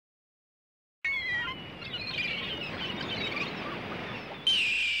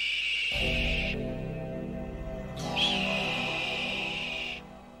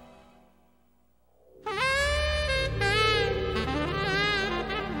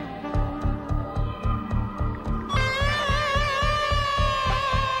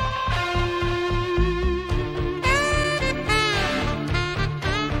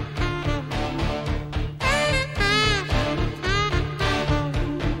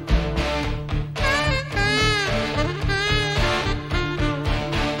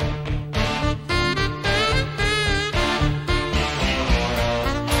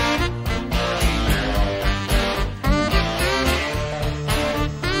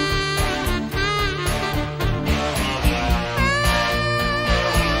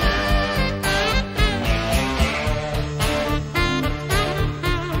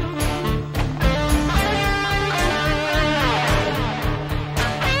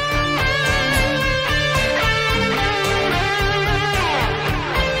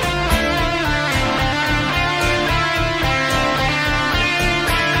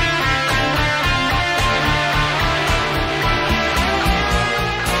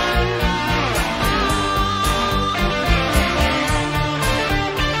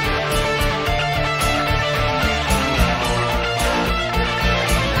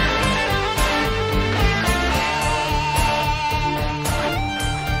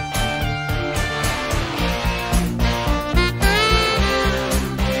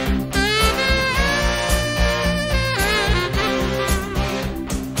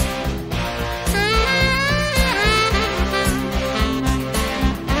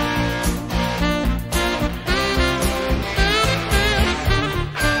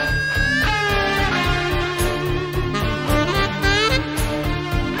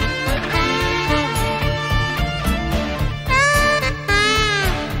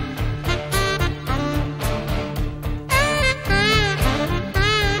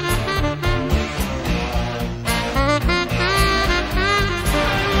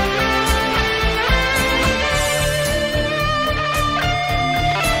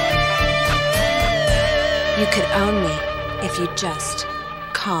You could own me if you just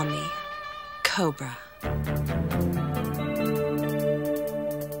call me Cobra.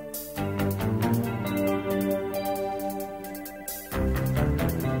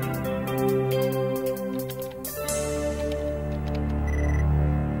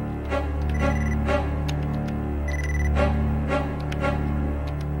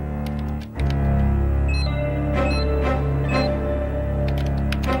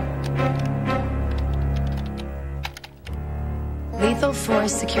 Lethal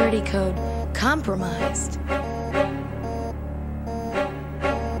Force security code compromised.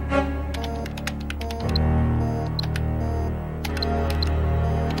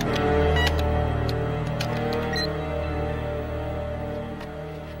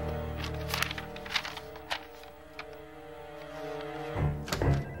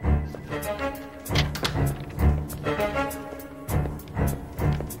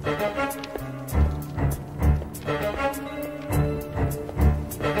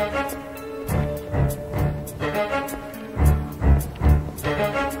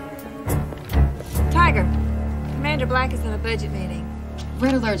 Commander Black is in a budget meeting.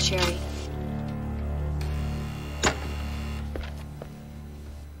 Red alert, Sherry.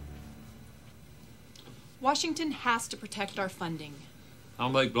 Washington has to protect our funding. I'll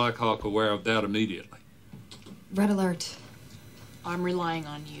make Black Hawk aware of that immediately. Red alert. I'm relying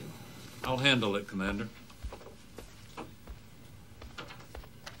on you. I'll handle it, Commander.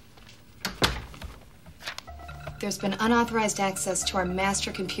 There's been unauthorized access to our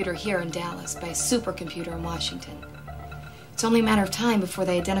master computer here in Dallas by a supercomputer in Washington. It's only a matter of time before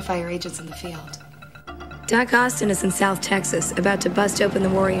they identify our agents in the field. Doc Austin is in South Texas, about to bust open the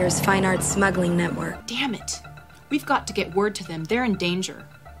Warriors' fine arts smuggling network. Damn it. We've got to get word to them. They're in danger.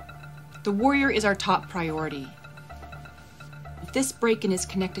 The Warrior is our top priority. If this break-in is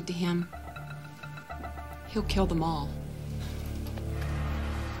connected to him, he'll kill them all.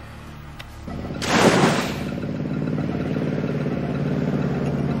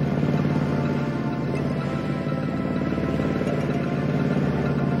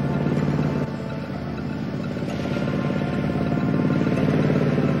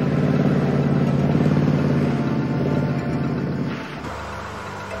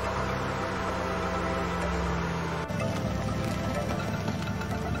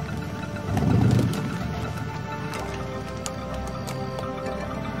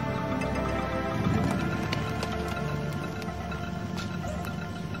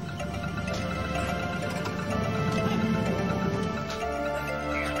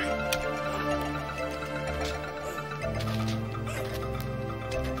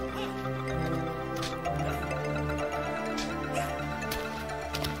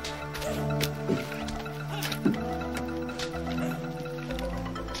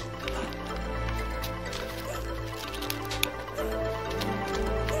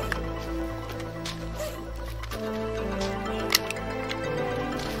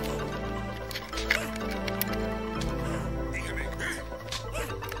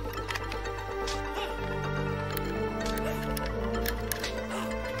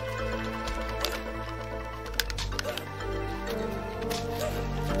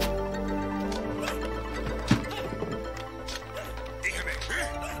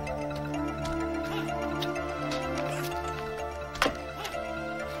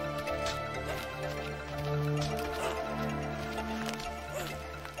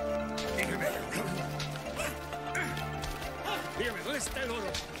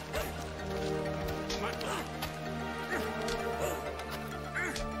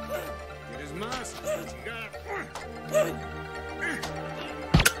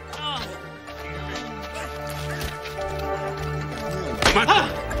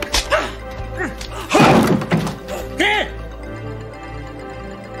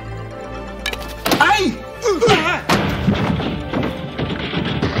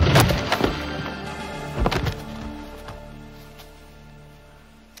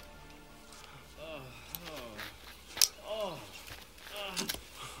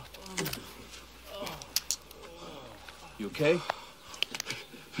 You okay?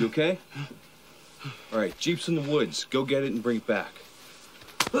 You okay? All right, Jeep's in the woods. Go get it and bring it back.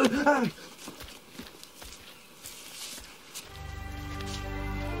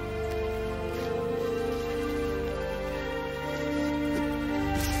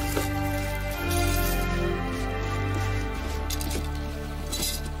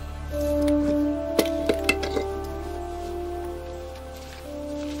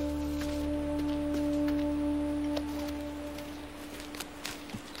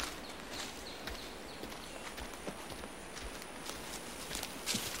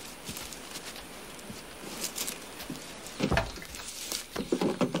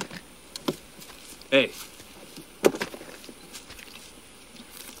 Hey.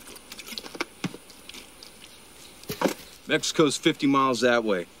 Mexico's 50 miles that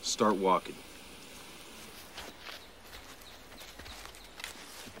way. Start walking.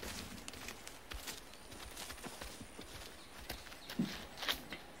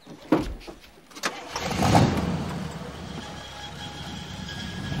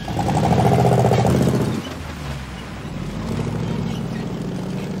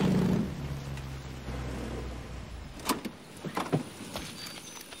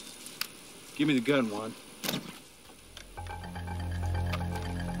 Give me the gun, Juan.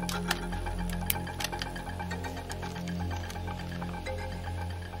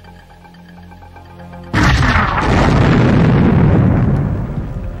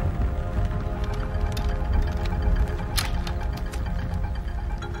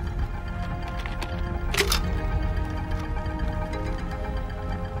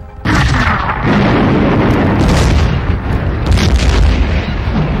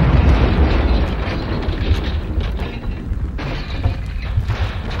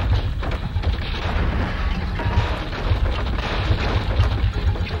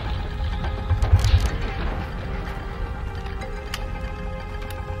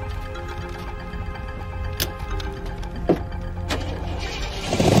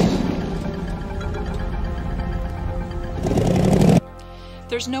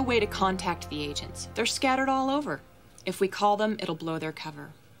 There's no way to contact the agents. They're scattered all over. If we call them, it'll blow their cover.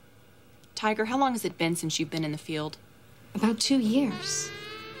 Tiger, how long has it been since you've been in the field? About 2 years.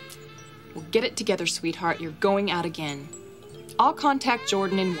 Well, get it together, sweetheart. You're going out again. I'll contact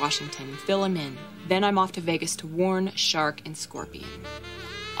Jordan in Washington, fill him in. Then I'm off to Vegas to warn Shark and Scorpion.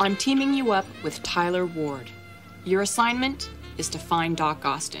 I'm teaming you up with Tyler Ward. Your assignment is to find Doc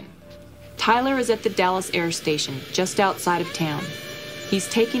Austin. Tyler is at the Dallas Air Station, just outside of town. He's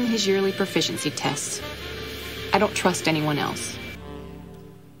taking his yearly proficiency tests. I don't trust anyone else.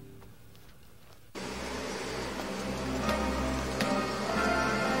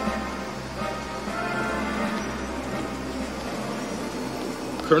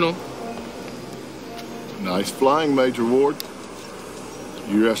 Colonel. Nice flying, Major Ward.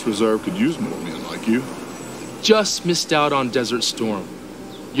 U.S. Reserve could use more men like you. Just missed out on Desert Storm.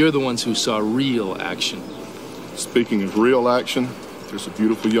 You're the ones who saw real action. Speaking of real action, there's a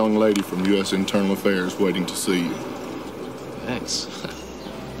beautiful young lady from U.S. Internal Affairs waiting to see you. Thanks.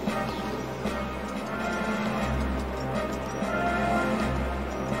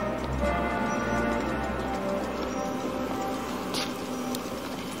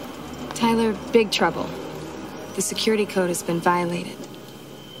 Tyler, big trouble. The security code has been violated.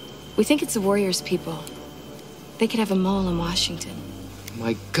 We think it's the Warriors people. They could have a mole in Washington.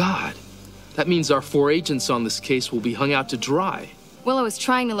 My God. That means our 4 agents on this case will be hung out to dry. Willow is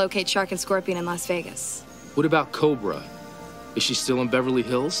trying to locate Shark and Scorpion in Las Vegas. What about Cobra? Is she still in Beverly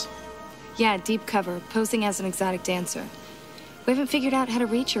Hills? Yeah, deep cover, posing as an exotic dancer. We haven't figured out how to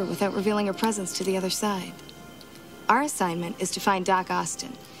reach her without revealing her presence to the other side. Our assignment is to find Doc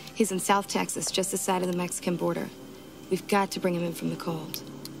Austin. He's in South Texas, just this side of the Mexican border. We've got to bring him in from the cold.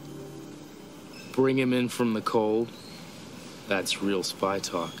 Bring him in from the cold? That's real spy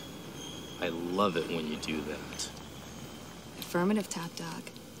talk. I love it when you do that. Affirmative, Top Dog.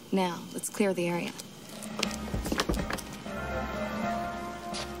 Now, let's clear the area.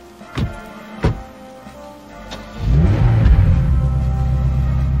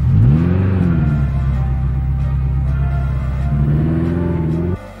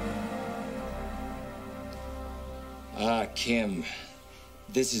 Ah, Kim.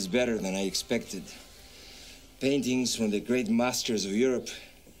 This is better than I expected. Paintings from the great masters of Europe.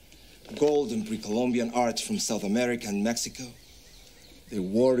 Gold and pre-Columbian art from South America and Mexico. The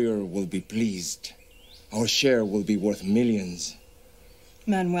warrior will be pleased. Our share will be worth millions.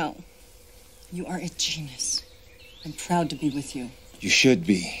 Manuel, you are a genius. I'm proud to be with you. You should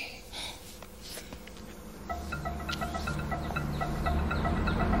be.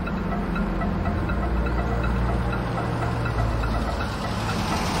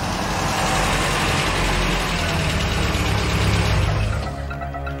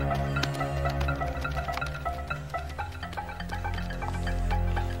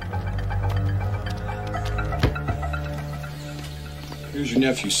 Here's your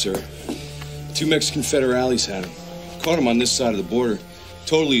nephew, sir. 2 Mexican federales had him. Caught him on this side of the border.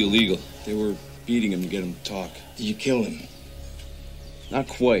 Totally illegal. They were beating him to get him to talk. Did you kill him? Not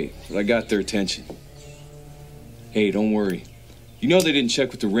quite, but I got their attention. Hey, don't worry. You know they didn't check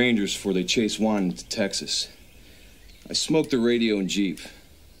with the Rangers before they chased Juan into Texas. I smoked the radio and Jeep.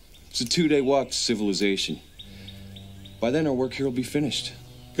 It's a 2-day walk to civilization. By then, our work here will be finished.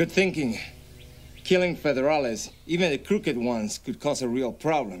 Good thinking. Killing federales, even the crooked ones, could cause a real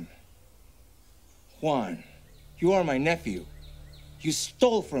problem. Juan, you are my nephew. You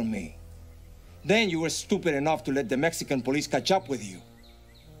stole from me. Then you were stupid enough to let the Mexican police catch up with you.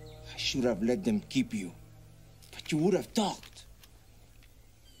 I should have let them keep you, but you would have talked.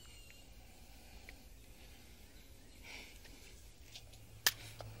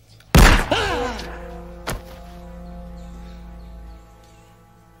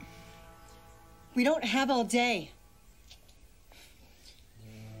 We don't have all day.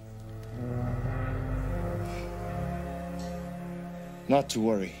 Not to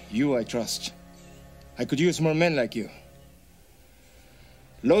worry. You I trust. I could use more men like you.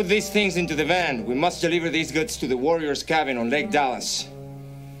 Load these things into the van. We must deliver these goods to the Warriors' cabin on Lake Dallas.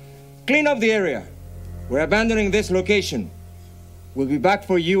 Clean up the area. We're abandoning this location. We'll be back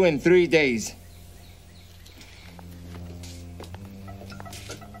for you in 3 days.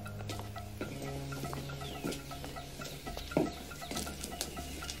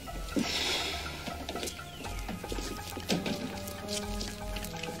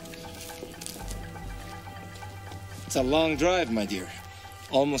 It's a long drive, my dear.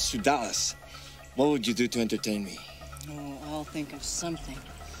 Almost to Dallas. What would you do to entertain me? Oh, I'll think of something.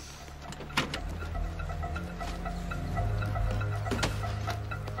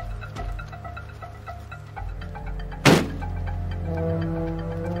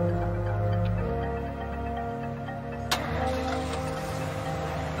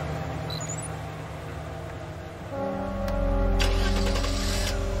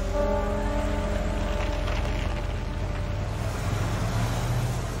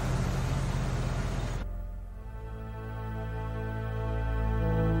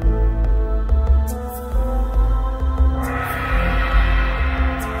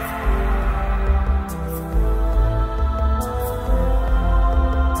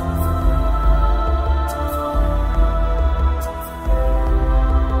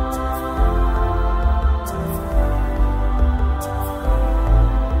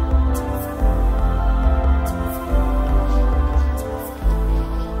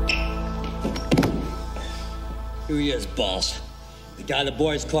 Who he is, boss? The guy the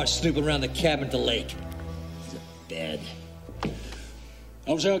boys caught snooping around the cabin at the lake. He's a bad.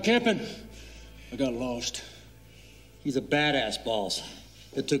 I was out camping. I got lost. He's a badass, boss.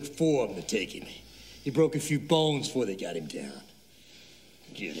 It took 4 of them to take him. He broke a few bones before they got him down.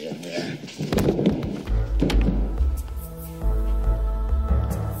 Get in there.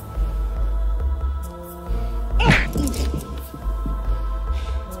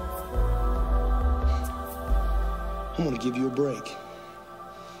 I'm gonna give you a break.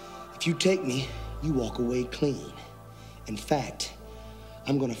 If you take me, you walk away clean. In fact,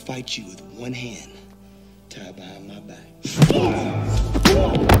 I'm gonna fight you with one hand tied behind my back.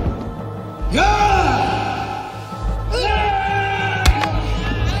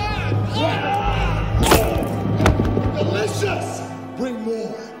 Delicious! Bring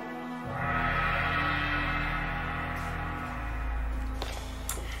more.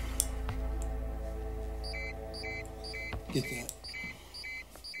 Get that.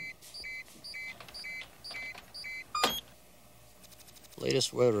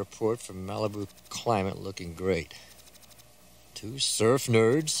 Latest weather report from Malibu climate looking great. 2 surf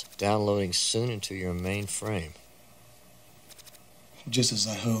nerds downloading soon into your mainframe. Just as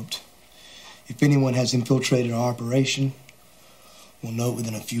I hoped. If anyone has infiltrated our operation, we'll know it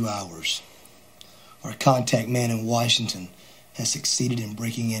within a few hours. Our contact man in Washington has succeeded in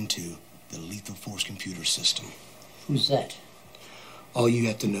breaking into the Lethal Force computer system. Who's that? All you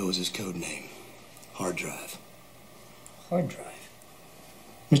have to know is his code name. Hard Drive. Hard Drive?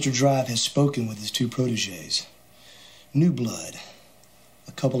 Mr. Drive has spoken with his 2 protégés. New blood.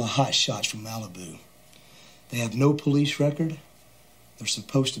 A couple of hot shots from Malibu. They have no police record. They're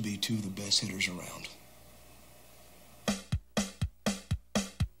supposed to be 2 of the best hitters around.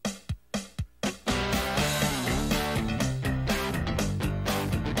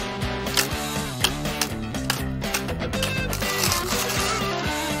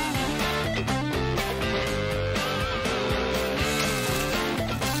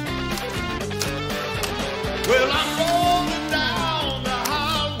 Well, I'm rolling down the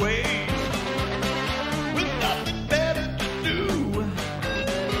highway with nothing better to do.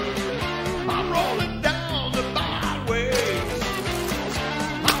 I'm rolling down the byway.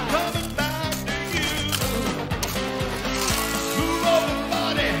 I'm coming back to you. Move over,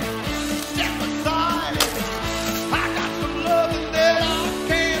 buddy. Step aside. I got some loving that I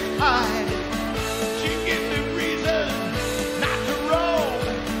can't hide. She gives me reason not to roam.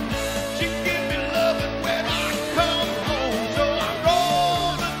 She gives me loving when I come.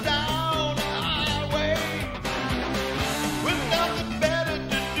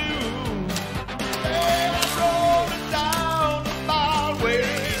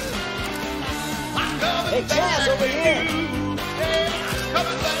 Hey, Chaz, over here.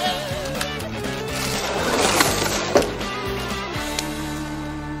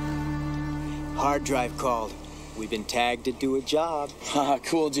 Hard drive called. We've been tagged to do a job.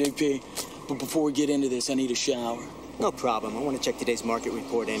 Cool, JP. But before we get into this, I need a shower. No problem. I want to check today's market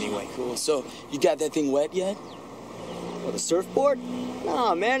report anyway. Cool. So, you got that thing wet yet? Oh, the surfboard?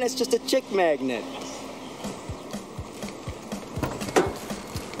 No, man, it's just a chick magnet.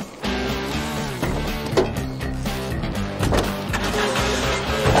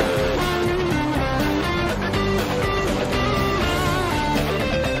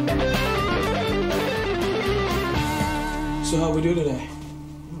 So how we do today?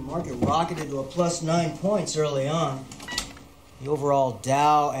 The market rocketed to a plus 9 points early on. The overall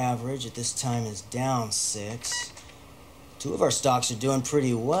Dow average at this time is down 6. 2 of our stocks are doing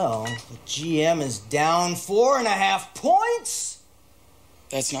pretty well. The GM is down 4.5 points.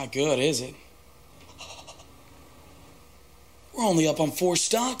 That's not good, is it? We're only up on 4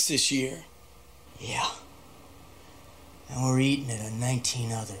 stocks this year. Yeah. And we're eating it on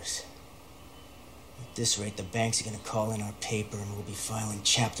 19 others. At this rate, the banks are going to call in our paper and we'll be filing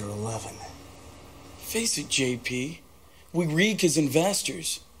Chapter 11. Face it, JP. We reek as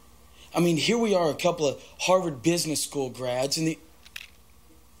investors. I mean, here we are, a couple of Harvard Business School grads, and we'll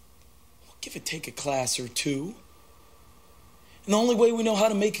give or take a class or two. And the only way we know how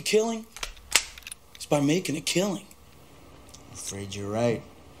to make a killing is by making a killing. I'm afraid you're right.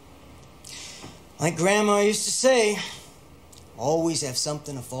 Like Grandma used to say, always have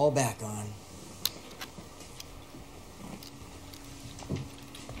something to fall back on.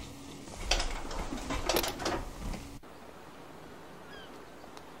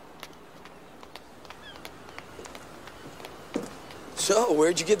 So,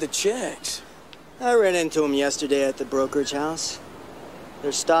 where'd you get the checks? I ran into them yesterday at the brokerage house.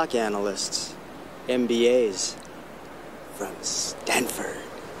 They're stock analysts, MBAs, from Stanford.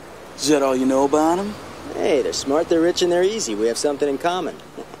 Is that all you know about them? Hey, they're smart, they're rich, and they're easy. We have something in common.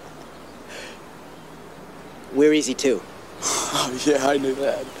 We're easy, too. Oh, yeah, I knew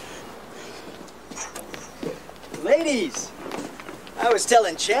that. Ladies, I was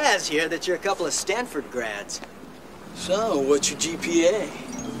telling Chaz here that you're a couple of Stanford grads. So, what's your GPA?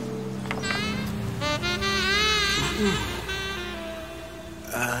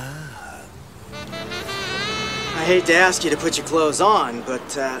 I hate to ask you to put your clothes on,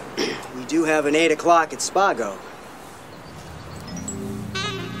 but we do have an 8 o'clock at Spago.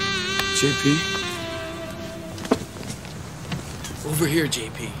 JP? Over here,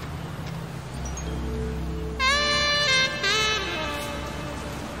 JP.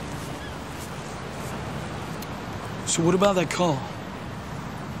 So what about that call?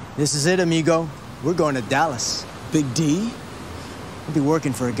 This is it, amigo. We're going to Dallas. Big D? We'll be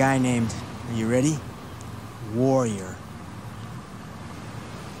working for a guy named, are you ready? Warrior.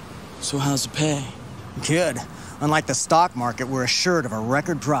 So how's the pay? Good. Unlike the stock market, we're assured of a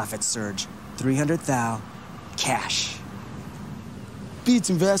record profit surge. 300,000 cash. Beats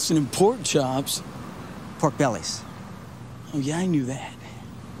investing in pork chops. Pork bellies. Oh, yeah, I knew that.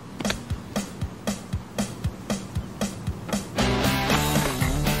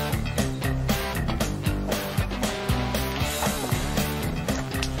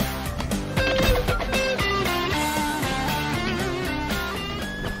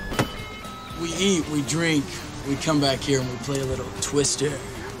 We eat, we drink, we come back here and we play a little Twister.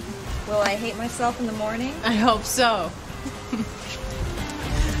 Will I hate myself in the morning? I hope so.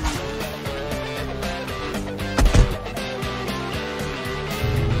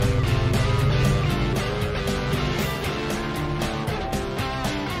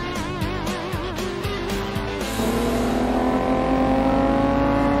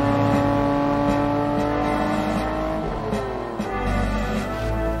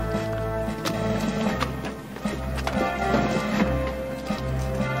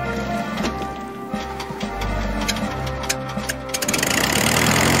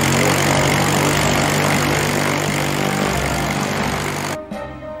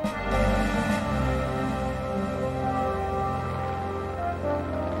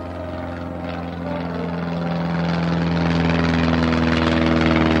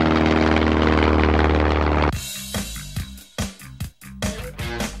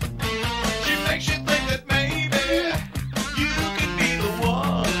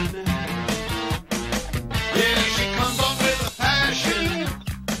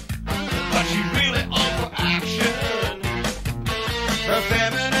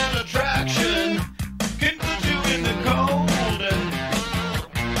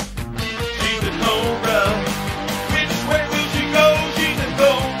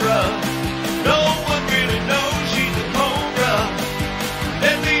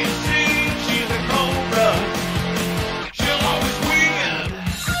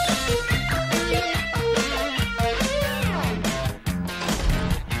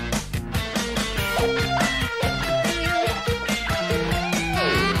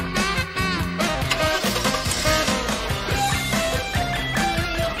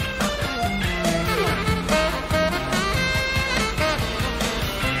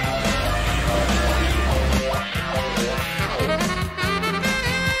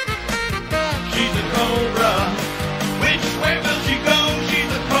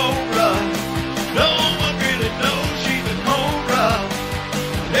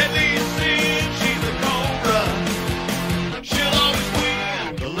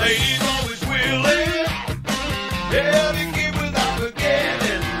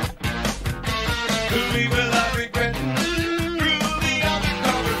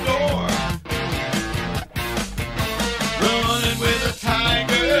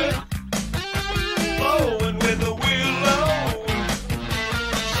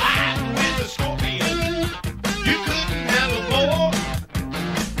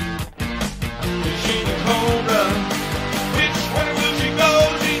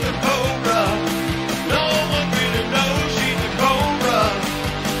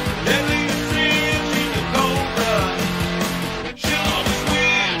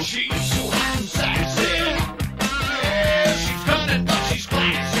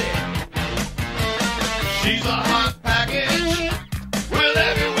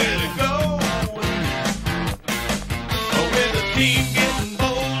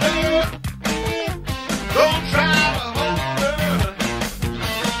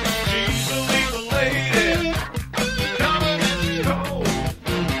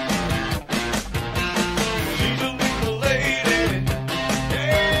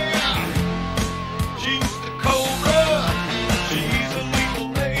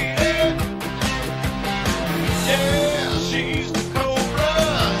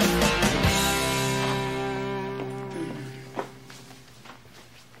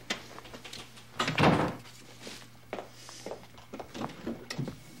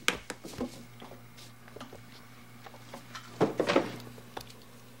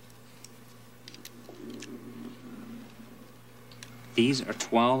 These are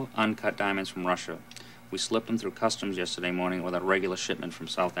 12 uncut diamonds from Russia. We slipped them through customs yesterday morning with a regular shipment from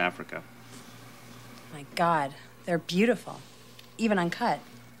South Africa. My God, they're beautiful. Even uncut.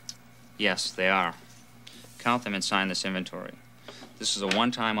 Yes, they are. Count them and sign this inventory. This is a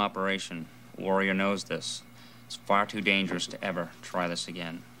one-time operation. Warrior knows this. It's far too dangerous to ever try this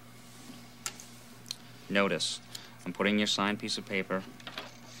again. Notice, I'm putting your signed piece of paper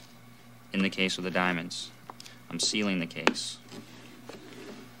in the case with the diamonds. I'm sealing the case.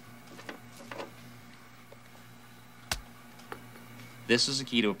 This is the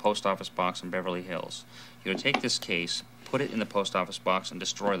key to a post office box in Beverly Hills. You'll take this case, put it in the post office box, and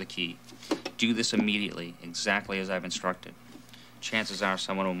destroy the key. Do this immediately, exactly as I've instructed. Chances are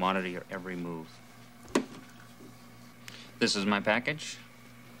someone will monitor your every move. This is my package.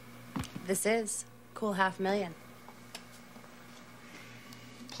 This is cool $500,000.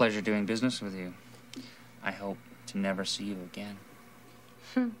 Pleasure doing business with you. I hope to never see you again.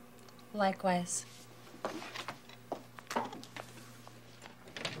 Likewise.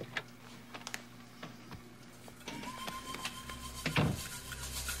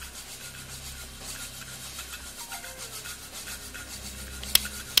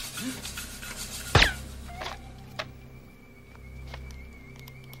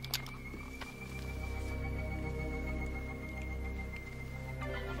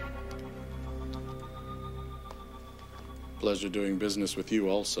 Pleasure doing business with you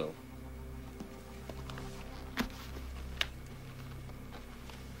also.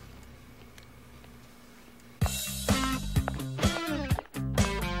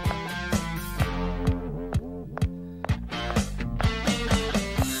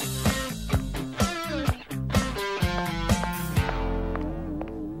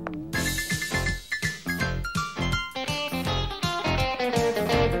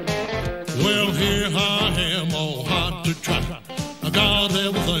 Well, here I am, all hot to trot. I got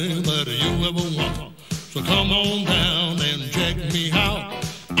everything that you ever want. So come on down and check me out.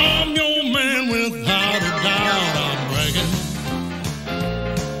 I'm your man without a doubt.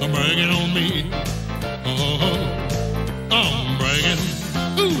 I'm bragging on me. I'm bragging.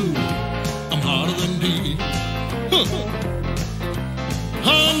 Ooh, I'm hotter than tea.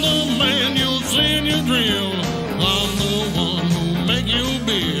 I'm the man you'll see in your dream. I'm the one who make you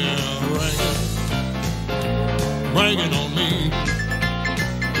be bragging on me.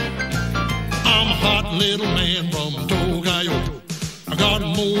 I'm a hot little man from Tokyo. I got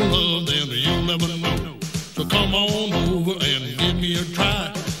more love than you'll ever know. So come on over and give me a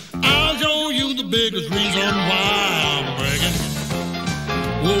try. I'll show you the biggest reason why I'm bragging.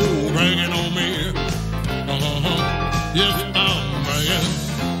 Whoa, bragging on me. Yes, I'm bragging.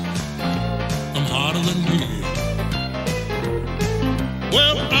 I'm hotter than me.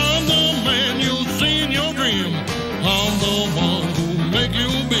 Well, I'm the man you'll see in your dream. I'm the one who make you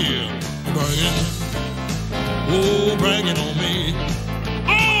be bragging. Oh, bragging on me.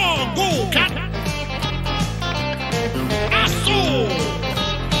 Oh, go, cat. I saw.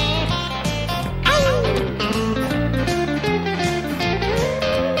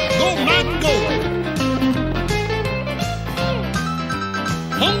 Go, man, go.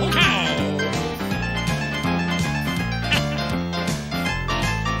 Home cow.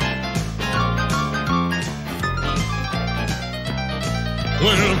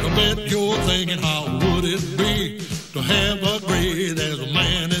 Well, I bet you're thinking, how would it be to have a grade as a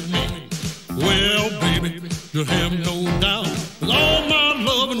man as me? Well, baby, you have no doubt, with all my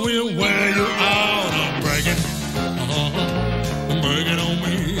loving will wear you out. I'm bragging, I'm bragging on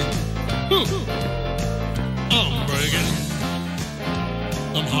me. I'm bragging,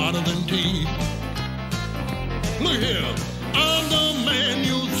 I'm hotter than tea. Look here, I'm the man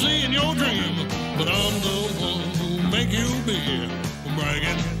you see in your dream, but I'm the one who make you be.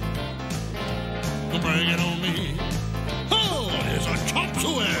 I'm bragging on me. Oh, there's a chop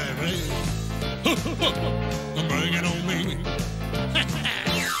suey, baby. I'm bragging on me.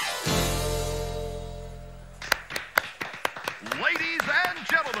 Ladies and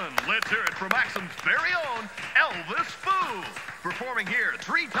gentlemen, let's hear it for Maxim's very own Elvis Fu, performing here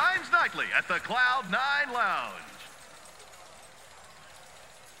 3 times nightly at the Cloud 9 Lounge.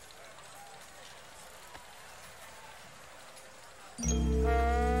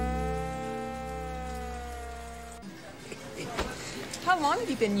 How long have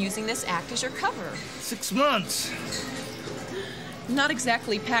you been using this act as your cover? 6 months. Not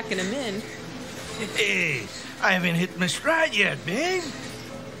exactly packing them in. Hey, I haven't hit my stride yet, babe.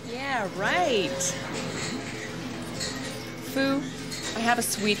 Yeah, right. Fu, I have a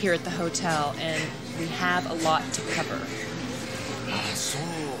suite here at the hotel, and we have a lot to cover. So.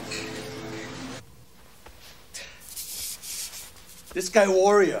 This guy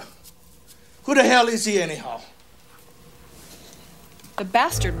Warrior. Who the hell is he anyhow? The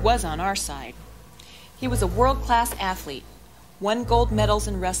bastard was on our side. He was a world-class athlete, won gold medals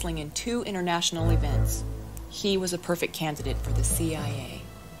in wrestling in 2 international events. He was a perfect candidate for the CIA.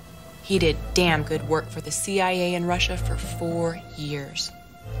 He did damn good work for the CIA in Russia for 4 years.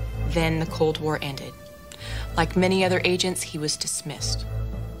 Then the Cold War ended. Like many other agents, he was dismissed.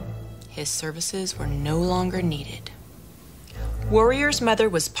 His services were no longer needed. Warrior's mother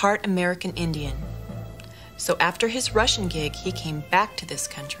was part American Indian. So after his Russian gig, he came back to this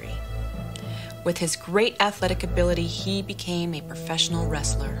country. With his great athletic ability, he became a professional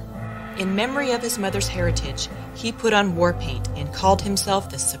wrestler. In memory of his mother's heritage, he put on war paint and called himself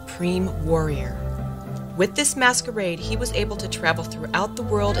the Supreme Warrior. With this masquerade, he was able to travel throughout the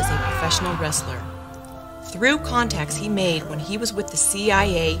world as a professional wrestler. Through contacts he made when he was with the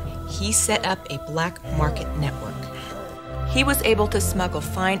CIA, he set up a black market network. He was able to smuggle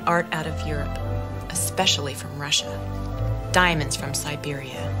fine art out of Europe, especially from Russia, diamonds from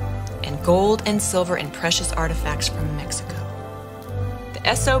Siberia, and gold and silver and precious artifacts from Mexico.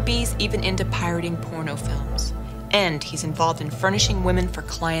 The SOB's even into pirating porno films, and he's involved in furnishing women for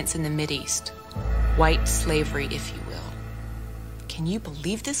clients in the Mideast. White slavery, if you will. Can you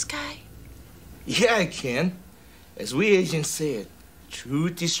believe this guy? Yeah, I can. As we agents said,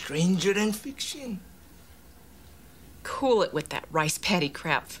 truth is stranger than fiction. Cool it with that rice patty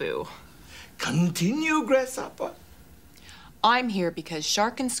crap, foo. Continue, Grasshopper. I'm here because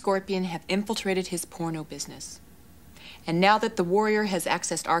Shark and Scorpion have infiltrated his porno business. And now that the Warrior has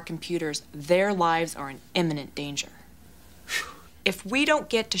accessed our computers, their lives are in imminent danger. If we don't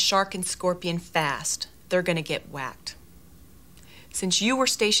get to Shark and Scorpion fast, they're gonna get whacked. Since you were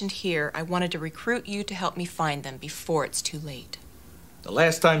stationed here, I wanted to recruit you to help me find them before it's too late. The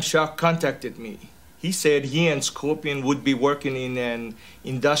last time Shark contacted me, he said he and Scorpion would be working in an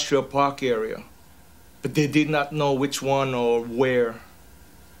industrial park area, but they did not know which one or where.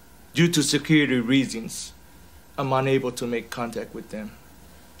 Due to security reasons, I'm unable to make contact with them.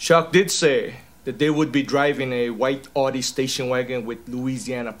 Shark did say that they would be driving a white Audi station wagon with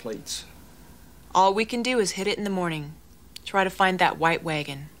Louisiana plates. All we can do is hit it in the morning. Try to find that white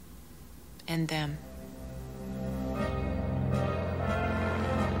wagon. And them.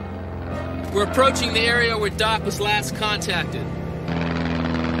 We're approaching the area where Doc was last contacted.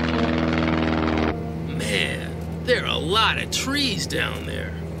 Man, there are a lot of trees down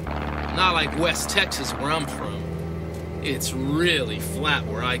there. Not like West Texas where I'm from. It's really flat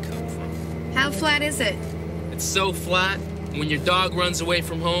where I come from. How flat is it? It's so flat, when your dog runs away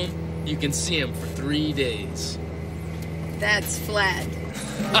from home, you can see him for 3 days. That's flat.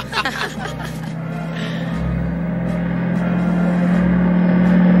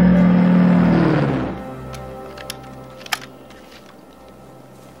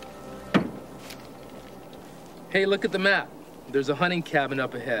 Hey, look at the map. There's a hunting cabin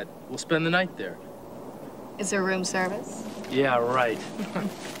up ahead. We'll spend the night there. Is there room service? Yeah, right.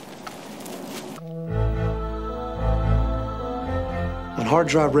 When Hard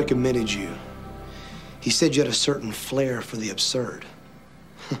Drive recommended you, he said you had a certain flair for the absurd.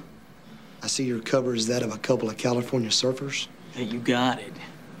 I see your cover is that of a couple of California surfers. Hey, you got it.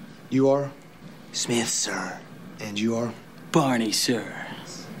 You are? Smith, sir. And you are? Barney, sir.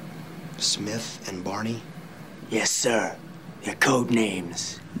 Smith and Barney? Yes, sir. They're code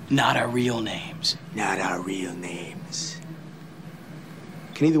names. Not our real names. Not our real names.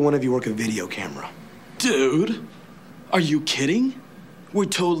 Can either one of you work a video camera? Dude, are you kidding? We're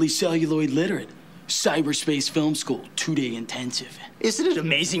totally celluloid literate. Cyberspace Film School, 2-day intensive. Isn't it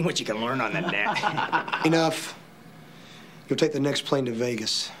amazing what you can learn on the net? Enough. You'll take the next plane to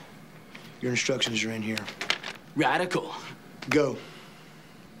Vegas. Your instructions are in here. Radical. Go.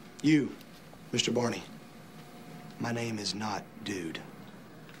 You, Mr. Barney. My name is not Dude.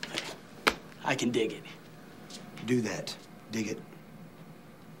 I can dig it. Do that. Dig it.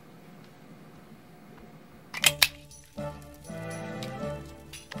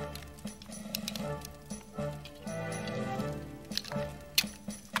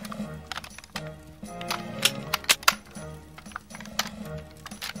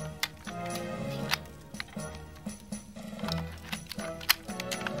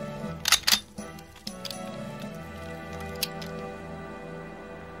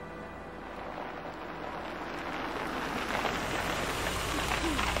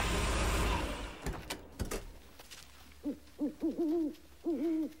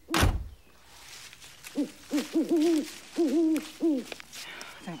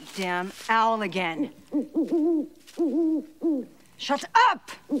 That damn owl again. Shut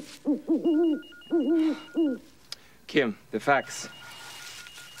up! Kim, the facts.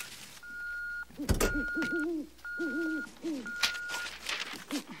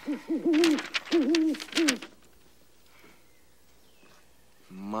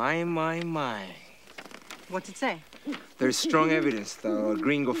 My. What's it say? There's strong evidence that our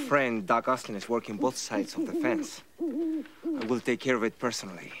gringo friend Doc Austin is working both sides of the fence. I will take care of it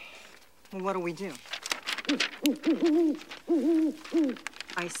personally. Well, what do we do?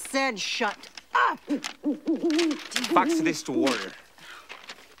 I said shut up! Fax this to Warrior.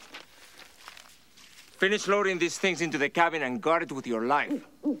 Finish loading these things into the cabin and guard it with your life.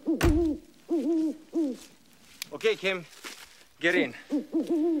 Okay, Kim. Get in.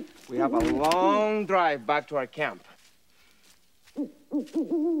 We have a long drive back to our camp.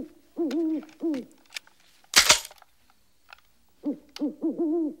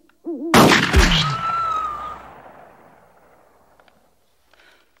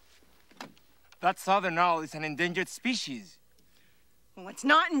 That southern owl is an endangered species. Well, it's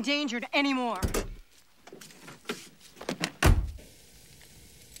not endangered anymore.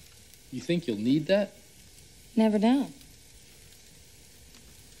 You think you'll need that? Never know.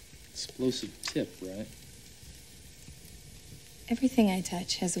 Explosive tip, right? Everything I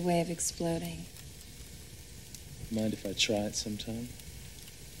touch has a way of exploding. Mind if I try it sometime?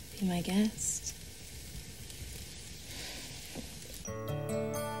 Be my guest.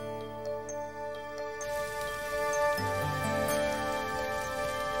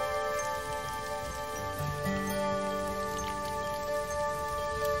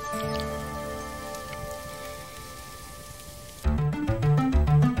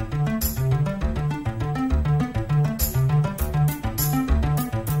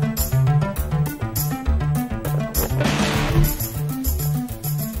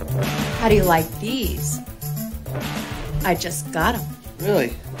 How do you like these? I just got them.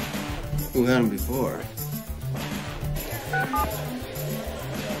 Really? Who had them before?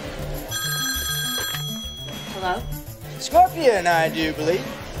 Hello? Scorpion, I do believe.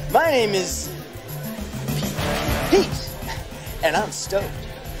 My name is Pete, and I'm stoked.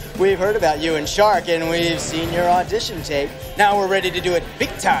 We've heard about you and Shark, and we've seen your audition tape. Now we're ready to do it big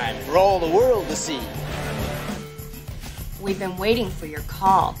time for all the world to see. We've been waiting for your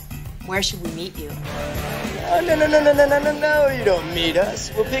call. Where should we meet you? No, you don't meet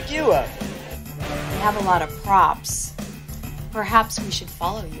us. We'll pick you up. We have a lot of props. Perhaps we should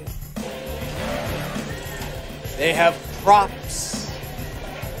follow you. They have props.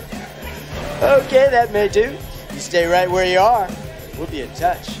 Okay, that may do. You stay right where you are. We'll be in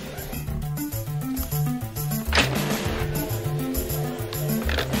touch.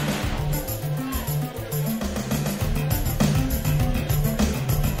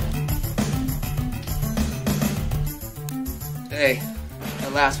 Hey,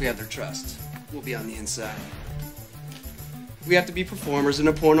 at last we have their trust. We'll be on the inside. We have to be performers in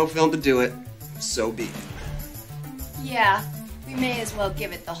a porno film to do it. So be it. Yeah, we may as well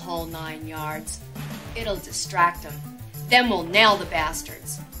give it the whole 9 yards. It'll distract them. Then we'll nail the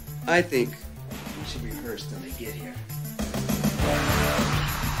bastards. I think we should rehearse till they get here.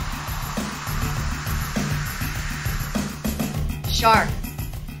 Shark,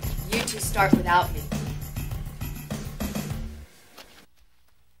 you two start without me.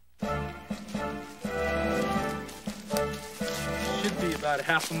 Should be about a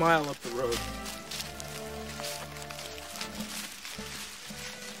half a mile up the road.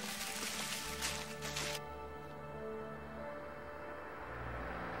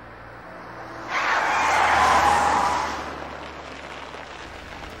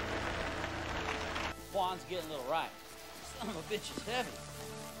 Juan's getting a little right. Son of a bitch is heavy.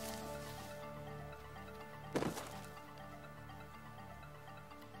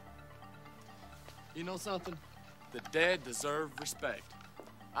 You know something? The dead deserve respect.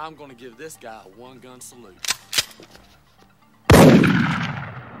 I'm gonna give this guy a one-gun salute.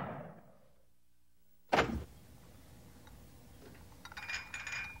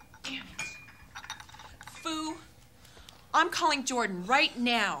 Damn it. Foo, I'm calling Jordan right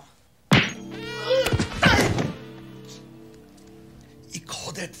now. You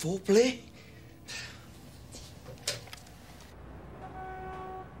call that full play?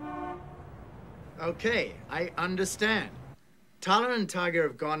 Okay, I understand. Tyler and Tiger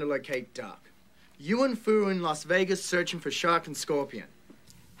have gone to locate Doc. You and Fu are in Las Vegas searching for Shark and Scorpion.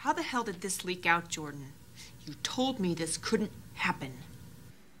 How the hell did this leak out, Jordan? You told me this couldn't happen.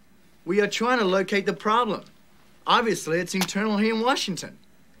 We are trying to locate the problem. Obviously, it's internal here in Washington.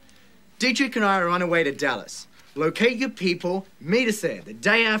 Dietrich and I are on our way to Dallas. Locate your people, meet us there the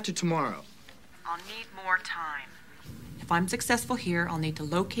day after tomorrow. I'll need more time. If I'm successful here, I'll need to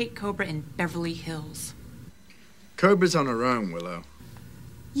locate Cobra in Beverly Hills. Cobra's on her own, Willow.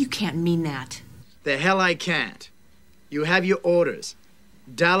 You can't mean that. The hell I can't. You have your orders.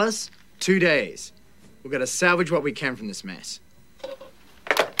 Dallas, 2 days. We're gonna salvage what we can from this mess.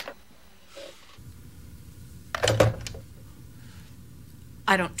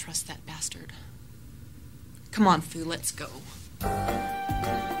 I don't trust that bastard. Come on, Fu, let's go.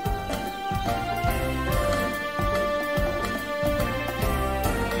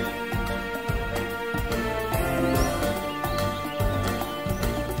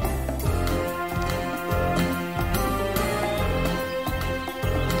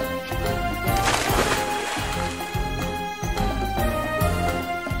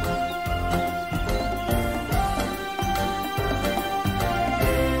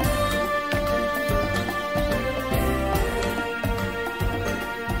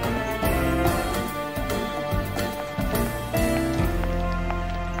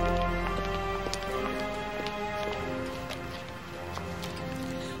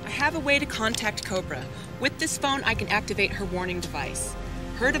 I have a way to contact Cobra. With this phone, I can activate her warning device.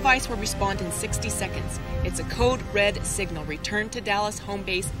 Her device will respond in 60 seconds. It's a code red signal. Return to Dallas home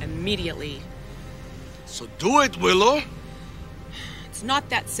base immediately. So do it, Willow. It's not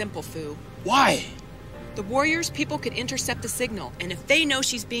that simple, Fu. Why? The Warriors people could intercept the signal, and if they know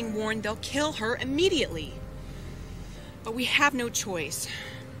she's being warned, they'll kill her immediately. But we have no choice.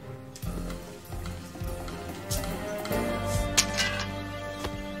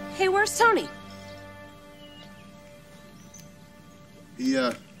 Hey, where's Tony? He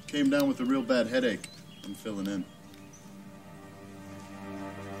came down with a real bad headache. I'm filling in.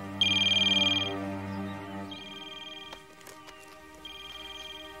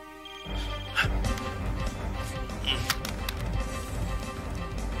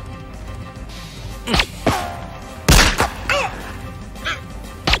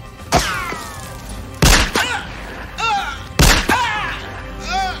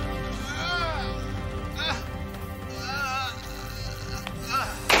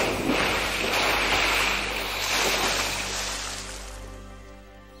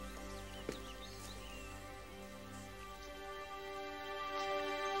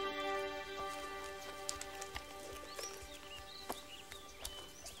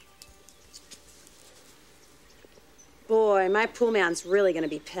 Boy, my pool man's really gonna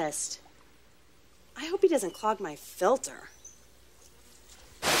be pissed. I hope he doesn't clog my filter.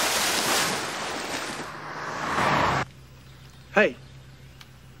 Hey,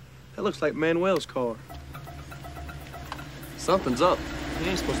 that looks like Manuel's car. Something's up. He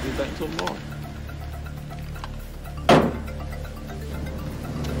ain't supposed to be back until tomorrow.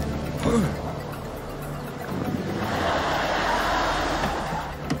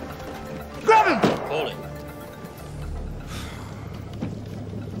 Grab him! Hold it.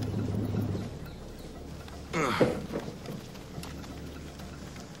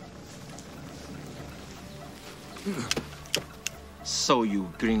 So,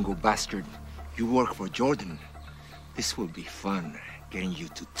 you gringo bastard, you work for Jordan. This will be fun, getting you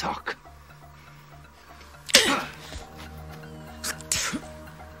to talk.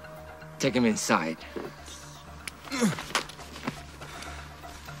 Take him inside.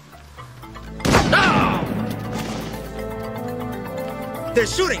 They're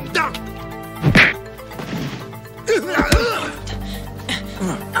shooting! Down!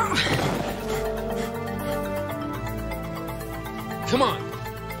 Come on.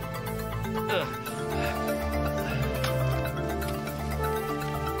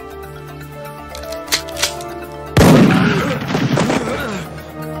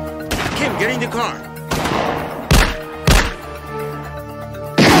 Kim, get in the car.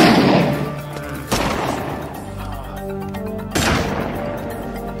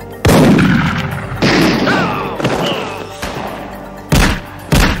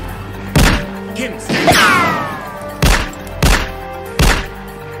 Kim, stand down.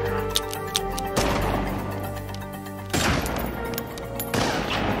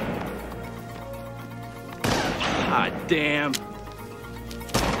 Ah, damn.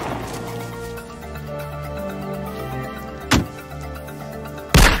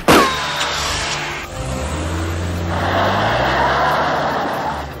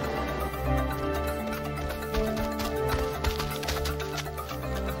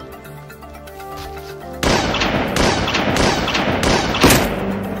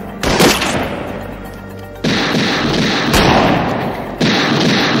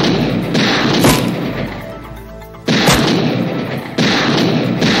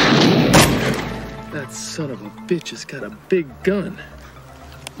 Son of a bitch has got a big gun.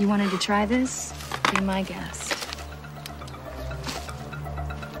 You wanted to try this? Be my guest.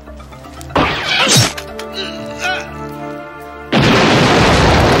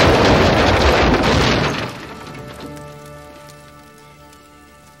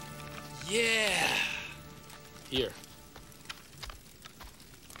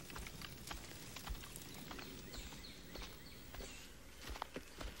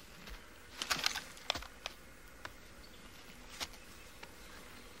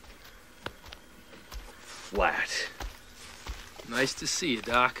 flat. Nice to see you,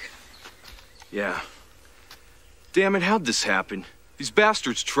 Doc. Yeah. Damn it, how'd this happen? These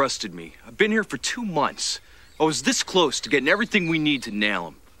bastards trusted me. I've been here for 2 months. I was this close to getting everything we need to nail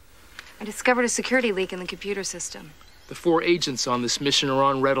them. I discovered a security leak in the computer system. The 4 agents on this mission are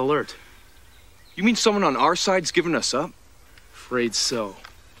on red alert. You mean someone on our side's giving us up? Afraid so.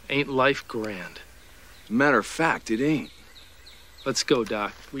 Ain't life grand? As a matter of fact, it ain't. Let's go,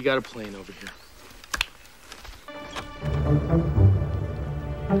 Doc. We got a plane over here.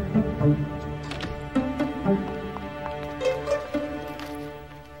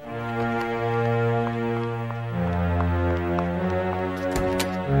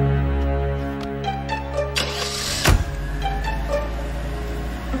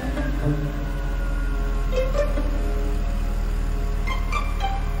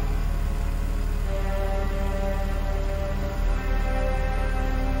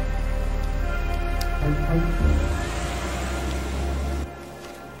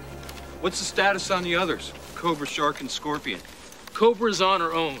 What's the status on the others? Cobra, Shark, and Scorpion. Cobra's on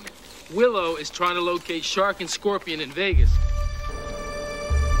her own. Willow is trying to locate Shark and Scorpion in Vegas.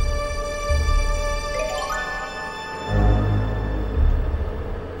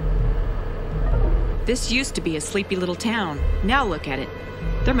 This used to be a sleepy little town. Now look at it.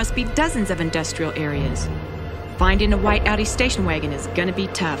 There must be dozens of industrial areas. Finding a white Audi station wagon is gonna be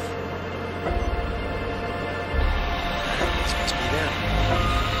tough. This must be them.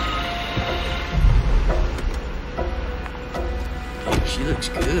 Hey, she looks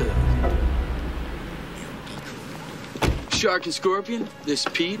good. Shark and Scorpion, this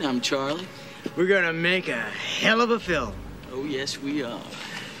is Pete, I'm Charlie. We're gonna make a hell of a film. Oh, yes, we are.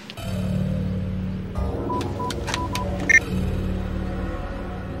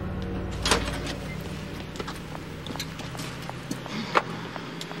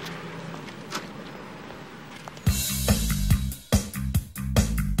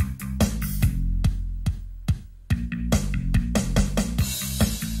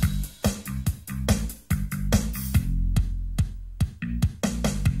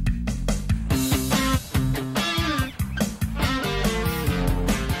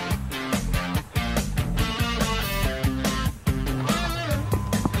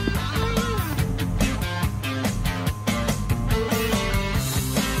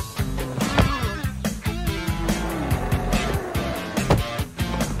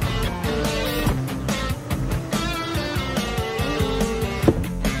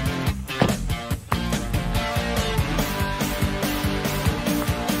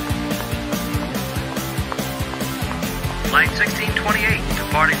 Flight 1628,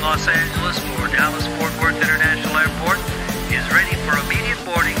 departing Los Angeles for Dallas-Fort Worth International Airport, is ready for immediate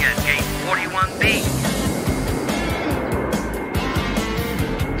boarding at Gate 41B.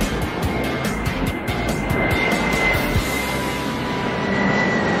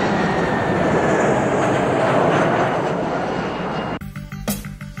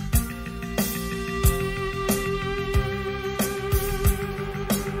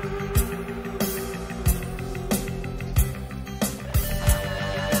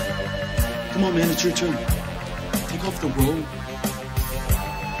 Come on, man, it's your turn. Take off the road.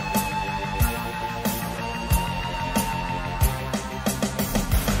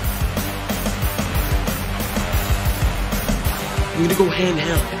 I'm gonna go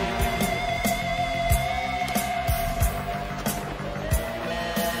handheld.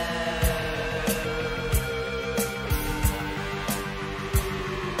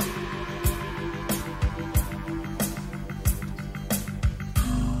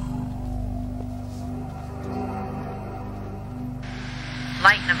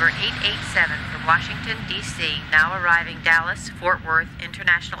 Flight number 887 for Washington, D.C., now arriving Dallas-Fort Worth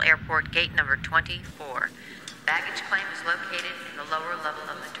International Airport, gate number 24. Baggage claim is located in the lower level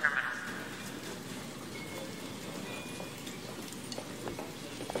of the terminal.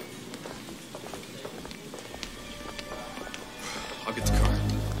 I'll get the car.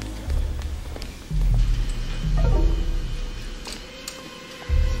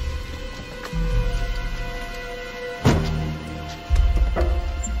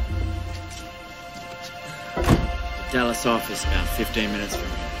 Dallas office, about 15 minutes from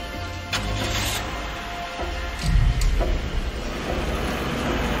here.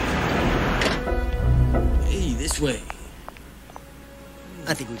 Hey, this way.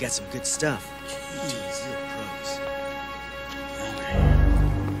 I think we got some good stuff. Jeez, you're pros.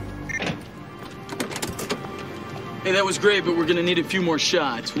 Hey, that was great, but we're gonna need a few more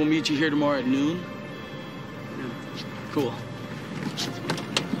shots. We'll meet you here tomorrow at noon. Cool.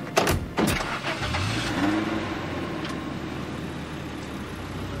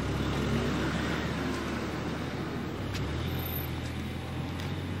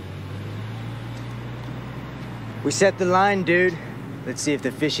 We set the line, dude. Let's see if the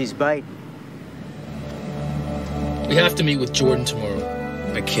fishies bite. We have to meet with Jordan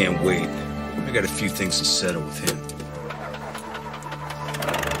tomorrow. I can't wait. I got a few things to settle with him.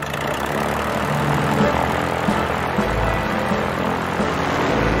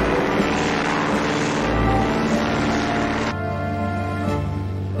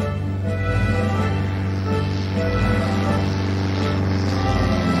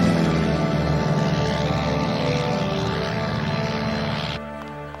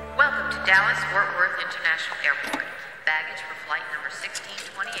 Welcome to Dallas Fort Worth International Airport. Baggage for flight number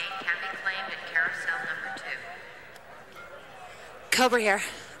 1628 can be claimed at carousel number 2. Cobra here.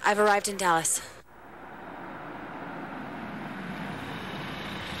 I've arrived in Dallas.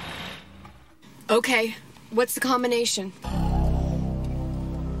 Okay, what's the combination?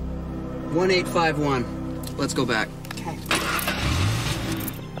 1851. Let's go back. Okay.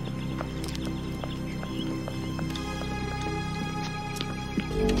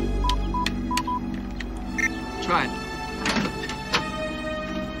 Try it.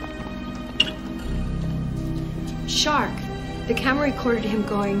 Shark. The camera recorded him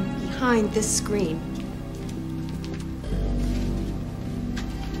going behind this screen.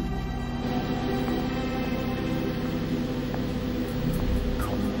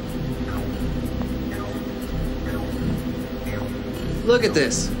 Look at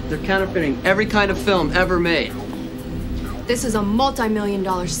this. They're counterfeiting every kind of film ever made. This is a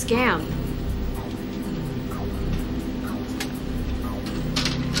multi-million-dollar scam.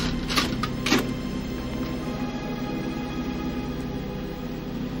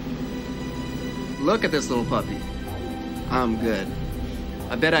 Look at this little puppy. I'm good.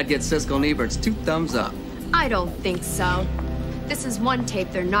 I bet I'd get Siskel and Ebert's 2 thumbs up. I don't think so. This is one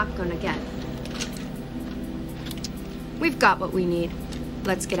tape they're not gonna get. We've got what we need.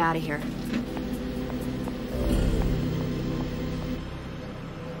 Let's get out of here.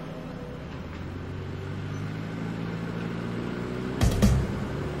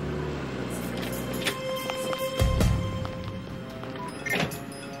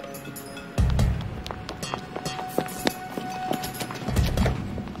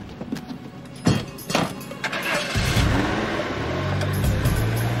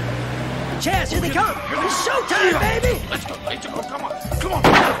 Chaz, here they come! It's showtime, baby! Let's go, come on, come on!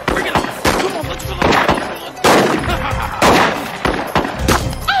 Bring it up! Come on, let's go!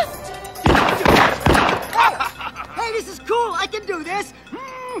 Hey, this is cool! I can do this!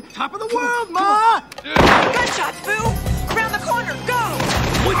 Top of the world, Ma! Gunshots, Boo! Around the corner, go!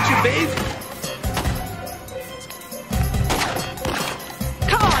 With you, babe!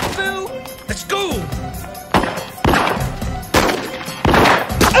 Come on, Boo! Let's go!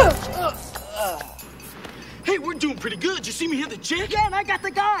 Hey, we're doing pretty good. You see me hit the chick? Yeah, and I got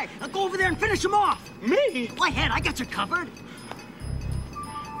the guy. I'll go over there and finish him off. Me? Go ahead, I got you covered.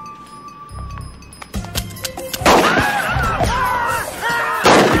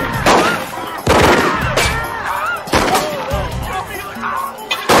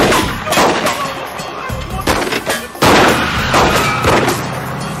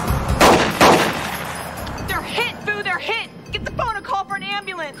 They're hit, Boo, they're hit! Get the phone and call for an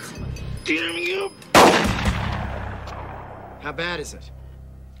ambulance! Get me up! How bad is it?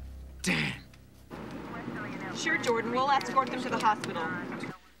 Damn. Sure, Jordan, we'll escort them to the hospital.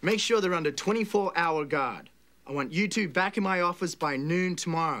 Make sure they're under 24-hour guard. I want you two back in my office by noon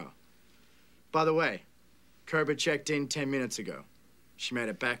tomorrow. By the way, Cobra checked in 10 minutes ago. She made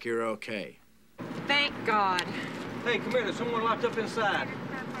it back here okay. Thank God. Hey, come here. There's someone locked up inside.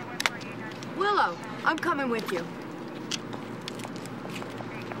 Willow, I'm coming with you.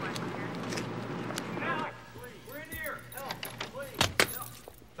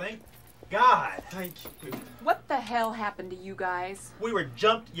 Thank God. Thank you. What the hell happened to you guys? We were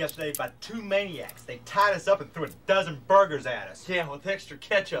jumped yesterday by 2 maniacs. They tied us up and threw a dozen burgers at us. Yeah, with extra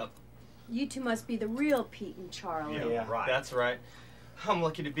ketchup. You two must be the real Pete and Charlie. Yeah, right. That's right. I'm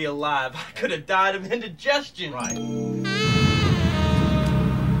lucky to be alive. I could have died of indigestion. Right.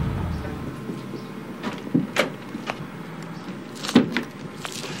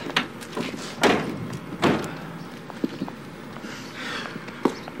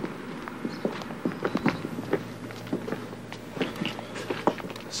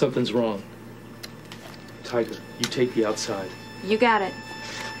 Something's wrong. Tiger, you take the outside. You got it.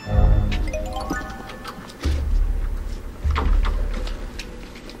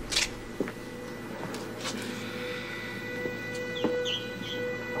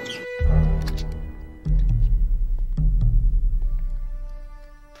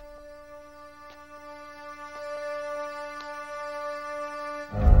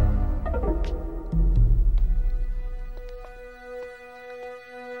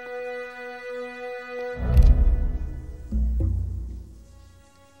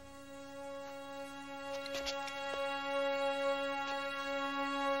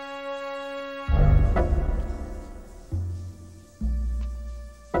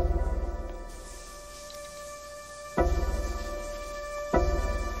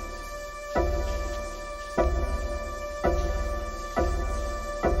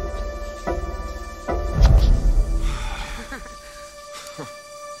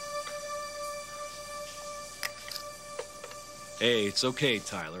 Hey, it's okay,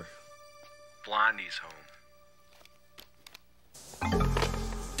 Tyler. Blondie's home.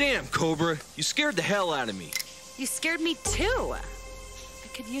 Damn, Cobra, you scared the hell out of me. You scared me too. I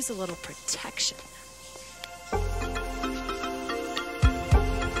could use a little protection.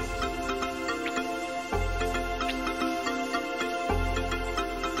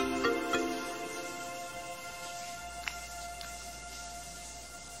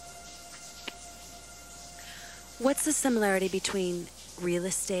 What's the similarity between real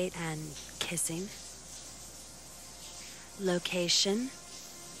estate and kissing? Location.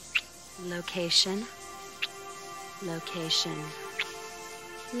 Location. Location.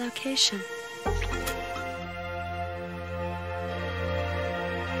 Location.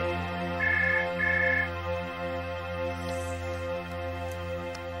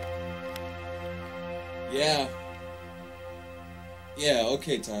 Yeah. Yeah,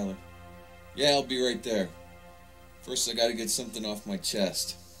 okay, Tyler. Yeah, I'll be right there. First, I gotta get something off my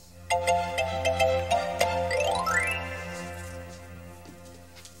chest.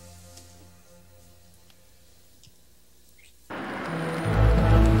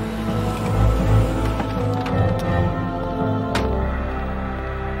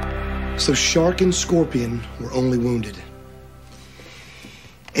 So Shark and Scorpion were only wounded.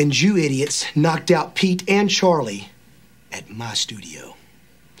 And you idiots knocked out Pete and Charlie at my studio.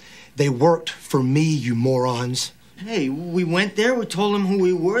 They worked for me, you morons. Hey, we went there, we told them who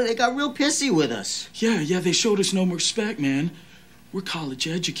we were, they got real pissy with us. Yeah, they showed us no respect, man. We're college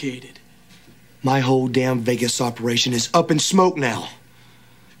educated. My whole damn Vegas operation is up in smoke now.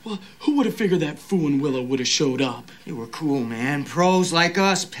 Well, who would have figured that Fu and Willow would have showed up? They were cool, man. Pros like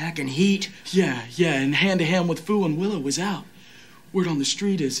us, packing heat. Yeah, and hand-to-hand with Fu and Willow was out. Word on the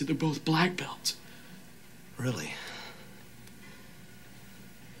street is that they're both black belts. Really?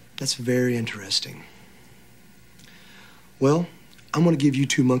 That's very interesting. Well, I'm gonna give you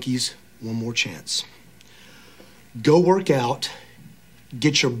two monkeys one more chance. Go work out,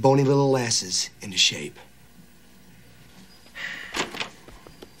 get your bony little asses into shape.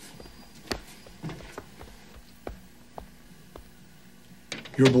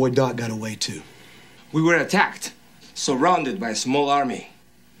 Your boy Doc got away too. We were attacked, surrounded by a small army.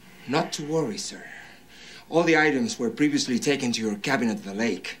 Not to worry, sir. All the items were previously taken to your cabin at the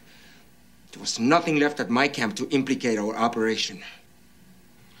lake. There was nothing left at my camp to implicate our operation.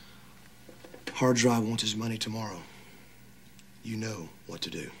 Hard Drive wants his money tomorrow. You know what to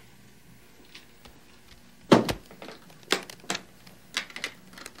do.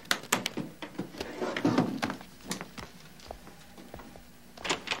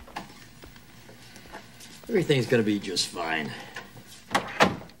 Everything's gonna be just fine.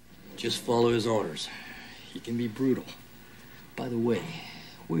 Just follow his orders. He can be brutal. By the way,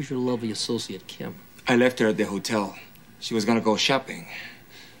 where's your lovely associate, Kim? I left her at the hotel. She was gonna go shopping.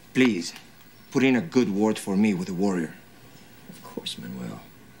 Please, put in a good word for me with the warrior. Of course, Manuel.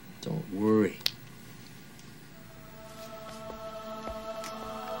 Don't worry.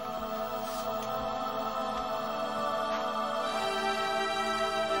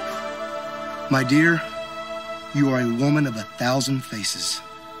 My dear, you are a woman of 1,000 faces.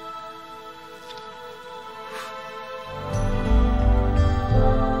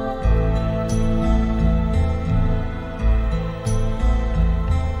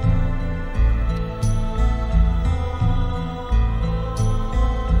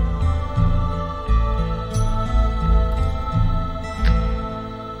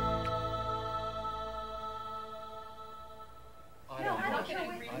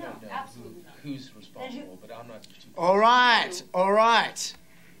 Who's responsible, but I'm not... All right.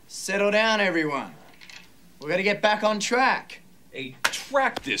 Settle down, everyone. We gotta get back on track. Hey,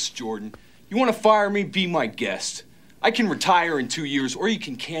 track this, Jordan. You want to fire me? Be my guest. I can retire in 2 years, or you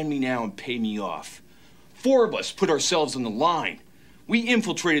can can me now and pay me off. 4 of us put ourselves on the line. We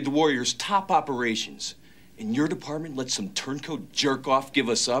infiltrated the Warriors' top operations. And your department let some turncoat jerk-off give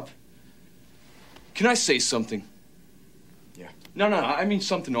us up? Can I say something? Yeah. No, I mean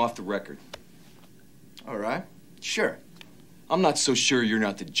something off the record. All right, sure. I'm not so sure you're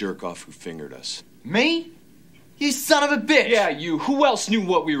not the jerk-off who fingered us. Me? You son of a bitch! Yeah, you. Who else knew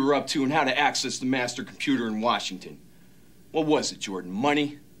what we were up to and how to access the master computer in Washington? What was it, Jordan?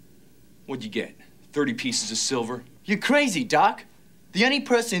 Money? What'd you get? 30 pieces of silver? You're crazy, Doc. The only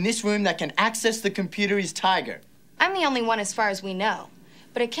person in this room that can access the computer is Tiger. I'm the only one as far as we know.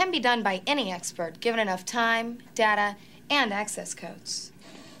 But it can be done by any expert, given enough time, data, and access codes.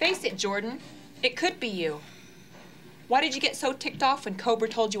 Face it, Jordan. It could be you. Why did you get so ticked off when Cobra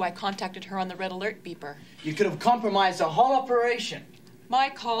told you I contacted her on the red alert beeper? You could have compromised the whole operation. My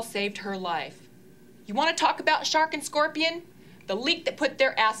call saved her life. You want to talk about Shark and Scorpion? The leak that put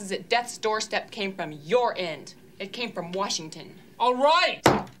their asses at death's doorstep came from your end. It came from Washington. All right!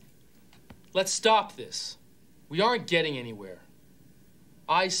 Let's stop this. We aren't getting anywhere.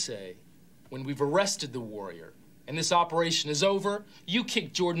 I say, when we've arrested the warrior and this operation is over, you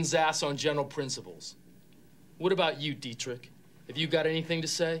kick Jordan's ass on general principles. What about you, Dietrich? Have you got anything to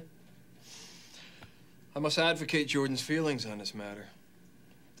say? I must advocate Jordan's feelings on this matter.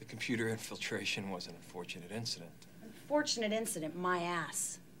 The computer infiltration was an unfortunate incident. Unfortunate incident, my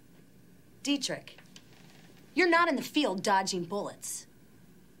ass. Dietrich, you're not in the field dodging bullets.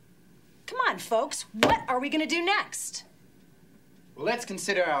 Come on, folks, what are we gonna do next? Well, let's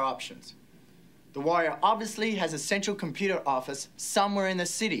consider our options. The warrior obviously has a central computer office somewhere in the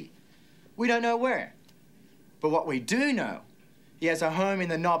city. We don't know where. But what we do know, he has a home in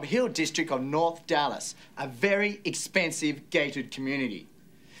the Nob Hill district of North Dallas, a very expensive gated community.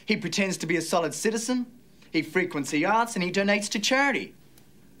 He pretends to be a solid citizen, he frequents the arts, and he donates to charity.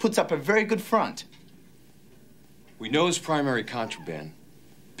 Puts up a very good front. We know his primary contraband.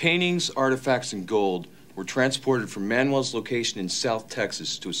 Paintings, artifacts, and gold were transported from Manuel's location in South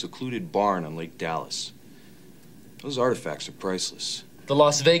Texas to a secluded barn on Lake Dallas. Those artifacts are priceless. The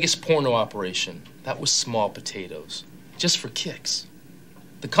Las Vegas porno operation, that was small potatoes, just for kicks.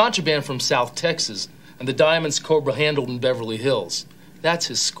 The contraband from South Texas and the diamonds Cobra handled in Beverly Hills, that's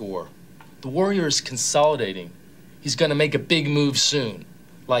his score. The warrior is consolidating. He's gonna make a big move soon,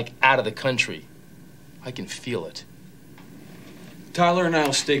 like out of the country. I can feel it. Tyler and I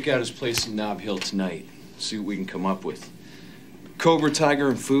will stake out his place in Nob Hill tonight, see what we can come up with. Cobra, Tiger,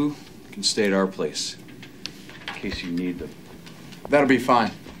 and Fu can stay at our place, in case you need them. That'll be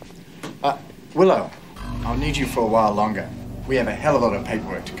fine. Willow, I'll need you for a while longer. We have a hell of a lot of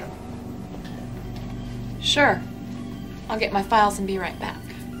paperwork to cover. Sure. I'll get my files and be right back.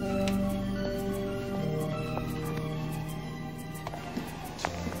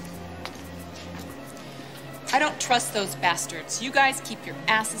 I don't trust those bastards. You guys keep your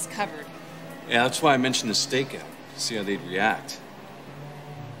asses covered. Yeah, that's why I mentioned the stakeout, see how they'd react.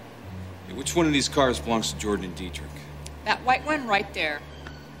 Hey, which one of these cars belongs to Jordan and Dietrich? That white one right there.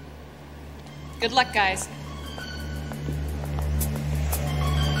 Good luck, guys.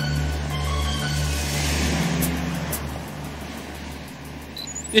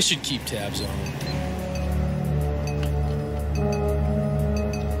 This should keep tabs on him.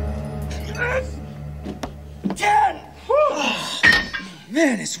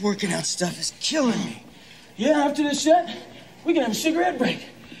 Man, this working out stuff is killing me. Yeah, after this set, we can have a cigarette break.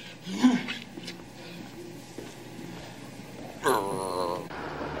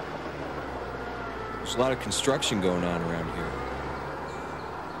 There's a lot of construction going on around here.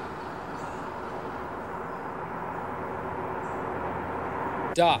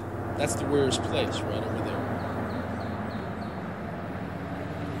 Doc, that's the warrior's place, right over there.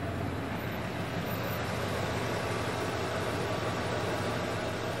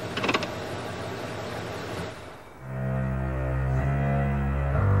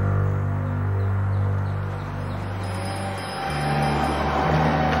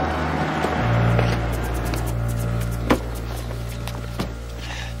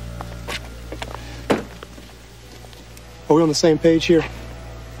 Are we on the same page here?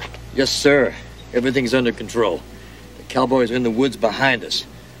 Yes, sir. Everything's under control. The cowboys are in the woods behind us,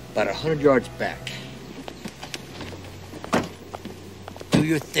 about 100 yards back. Do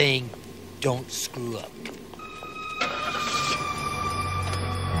your thing. Don't screw up.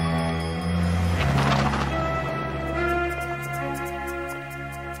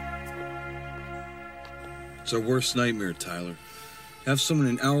 It's our worst nightmare, Tyler. Have someone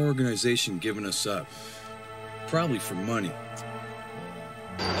in our organization giving us up. Probably for money.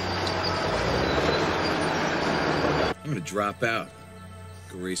 I'm gonna drop out.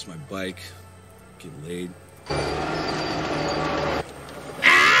 Go race my bike. Get laid. Damn!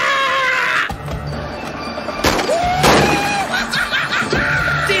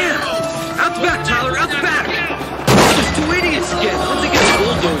 Out the back, Tyler, out the back! There's two idiots again. Let's get a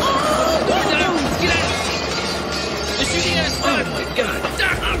bulldozer. Get out! The shooting ass five. Oh my God!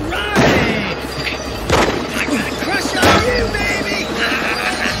 All right! I gotta crush on you, baby!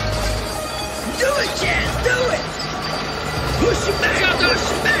 Do it, Chaz! Do it! Push it back! Push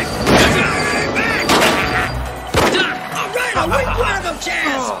it back! Back! All right! I'll whip one of them,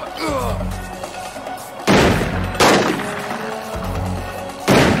 Chaz!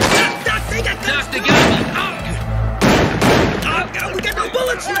 Doc, they got guns! Doc, they got me! Oh, God, we got no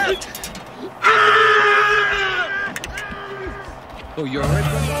bullets left! Oh, you all right,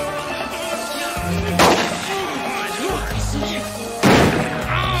 buddy?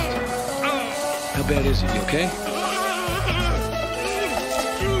 How bad is it? You okay?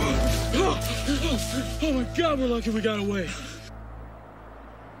 Oh my God, we're lucky we got away.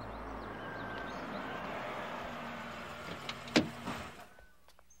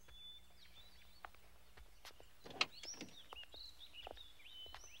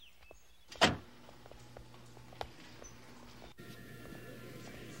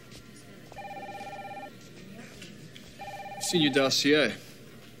 Seen your dossier.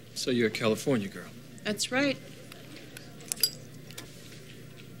 So you're a California girl. That's right.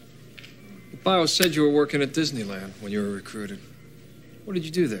 The bio said you were working at Disneyland when you were recruited. What did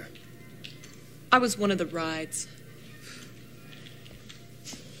you do there? I was one of the rides.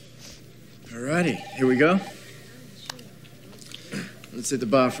 Alrighty, here we go. Let's hit the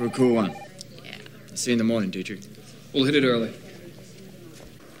bar for a cool one. Yeah. I'll see you in the morning, Dietrich. We'll hit it early.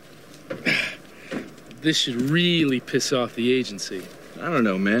 This should really piss off the agency. I don't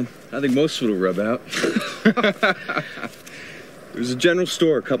know, man. I think most of it'll rub out. There's a general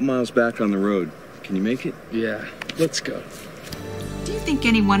store a couple miles back on the road. Can you make it? Yeah, let's go. Do you think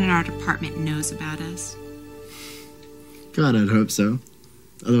anyone in our department knows about us? God, I'd hope so.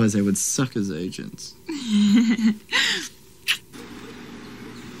 Otherwise, they would suck as agents.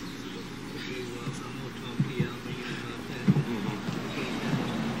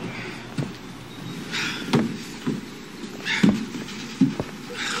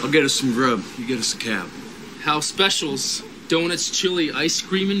 I'll get us some grub. You get us a cab. House specials, donuts, chili, ice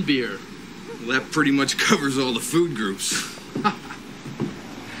cream, and beer. Well, that pretty much covers all the food groups.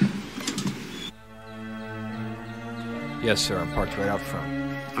 Yes, sir. I'm parked right out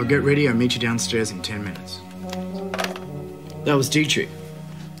front. I'll get ready. I'll meet you downstairs in 10 minutes. That was Dietrich.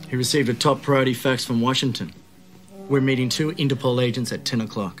 He received a top priority fax from Washington. We're meeting 2 Interpol agents at 10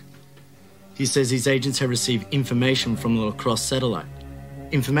 o'clock. He says these agents have received information from the lacrosse satellite.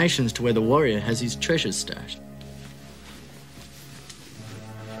 Information as to where the warrior has his treasures stashed.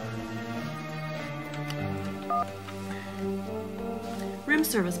 Room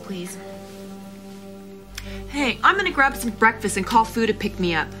service, please. Hey, I'm gonna grab some breakfast and call Fu to pick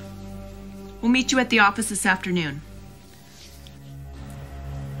me up. We'll meet you at the office this afternoon.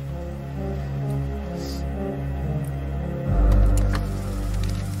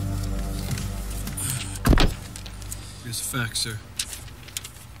 Here's a fax, sir.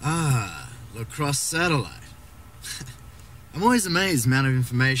 Ah, lacrosse satellite. I'm always amazed the amount of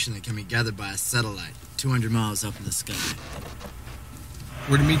information that can be gathered by a satellite 200 miles up in the sky.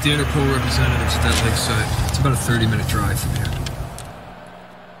 We're to meet the Interpol representatives at that lake site. It's about a 30-minute drive from here.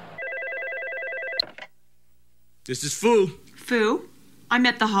 This is Fu. Fu, I'm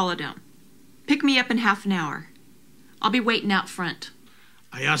at the Holodome. Pick me up in half an hour. I'll be waiting out front.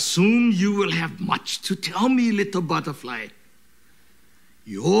 I assume you will have much to tell me, little butterfly.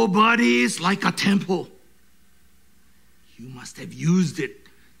 Your body is like a temple. You must have used it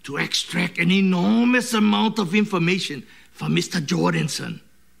to extract an enormous amount of information from Mr. Jordanson.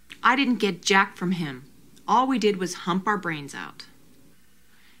 I didn't get jack from him. All we did was hump our brains out.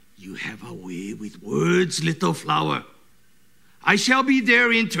 You have a way with words, little flower. I shall be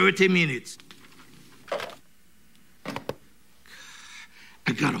there in 30 minutes.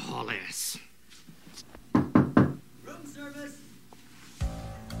 I gotta haul ass. Room service.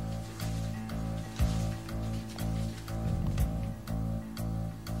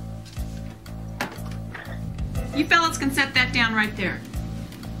 You fellas can set that down right there.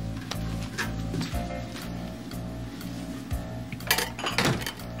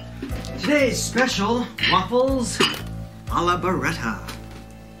 Today's special, waffles a la Beretta.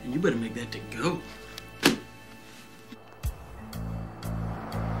 You better make that to go.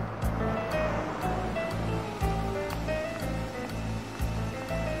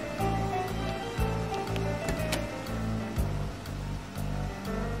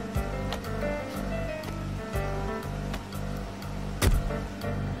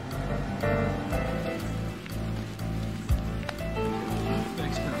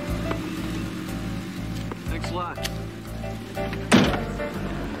 Thanks a lot.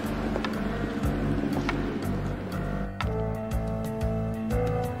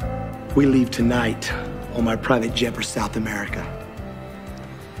 We leave tonight on my private jet for South America.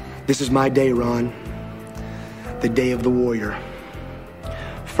 This is my day, Ron. The day of the warrior.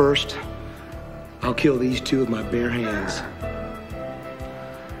 First, I'll kill these 2 with my bare hands.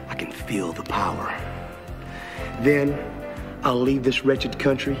 I can feel the power. Then, I'll leave this wretched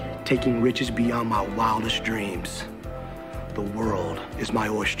country, taking riches beyond my wildest dreams. The world is my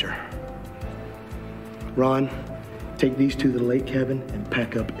oyster. Ron, take these 2 to the lake cabin and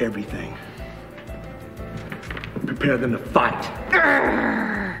pack up everything. Prepare them to fight.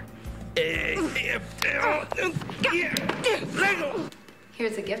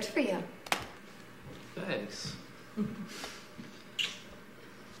 Here's a gift for you. Thanks.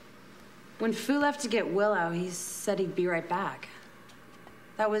 When Fu left to get Willow, he said he'd be right back.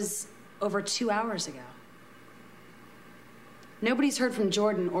 That was over 2 hours ago. Nobody's heard from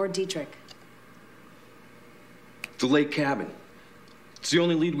Jordan or Dietrich. The lake cabin. It's the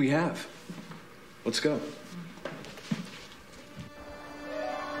only lead we have. Let's go.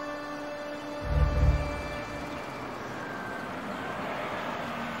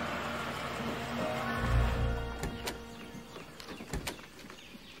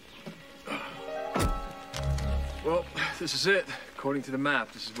 Well, this is it. According to the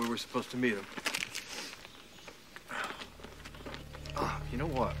map, this is where we're supposed to meet him. You know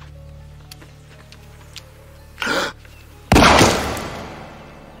what?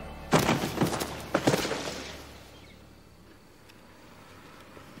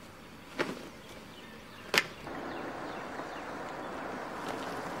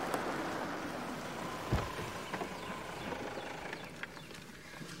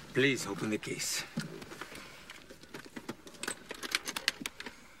 Please open the case.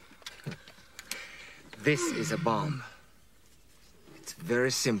 This is a bomb. It's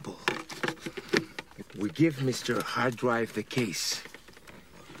very simple. We give Mr. Hard Drive the case.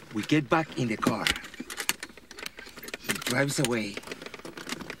 We get back in the car. He drives away.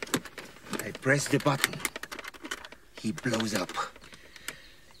 I press the button. He blows up.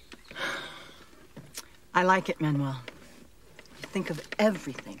 I like it, Manuel. You think of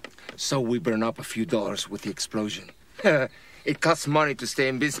everything. So we burn up a few dollars with the explosion. It costs money to stay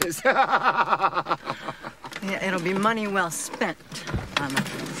in business. Yeah, it'll be money well spent, Mama.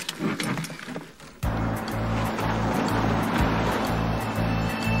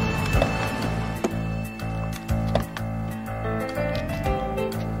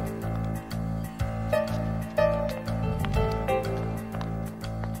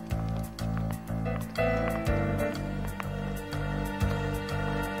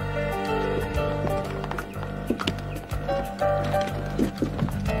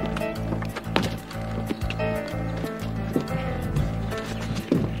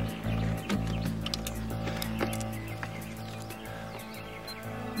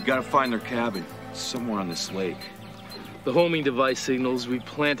 We gotta find their cabin. It's somewhere on this lake. The homing device signals we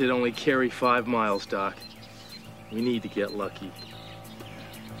planted only carry 5 miles, Doc. We need to get lucky.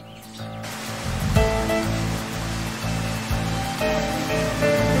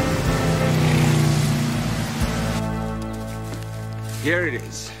 Here it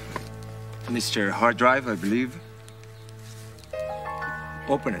is. Mr. Hard Drive, I believe.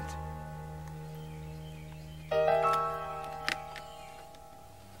 Open it.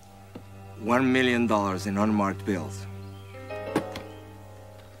 $1 million in unmarked bills.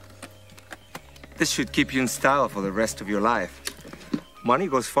 This should keep you in style for the rest of your life. Money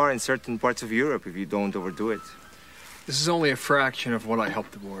goes far in certain parts of Europe if you don't overdo it. This is only a fraction of what I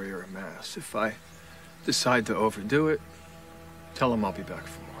helped the warrior amass. If I decide to overdo it, tell him I'll be back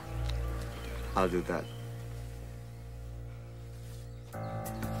for more. I'll do that.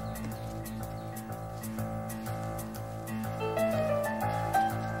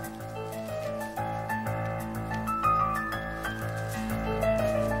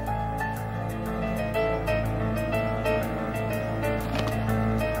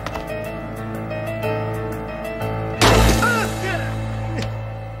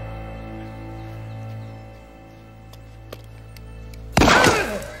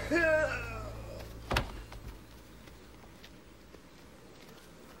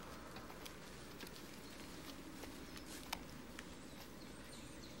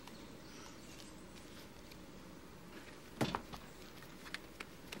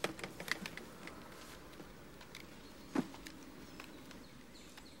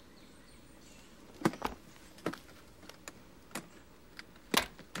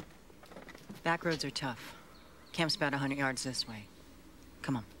 Back roads are tough. Camp's about 100 yards this way.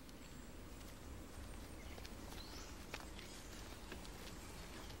 Come on.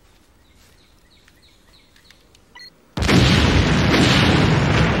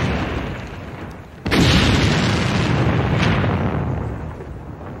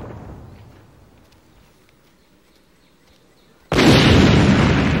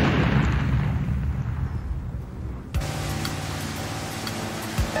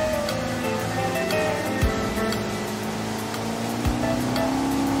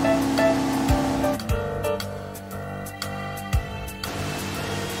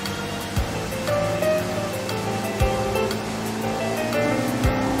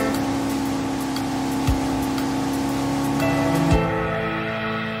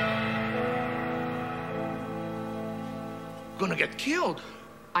 Gonna get killed.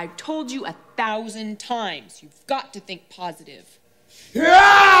 I've told you 1,000 times. You've got to think positive.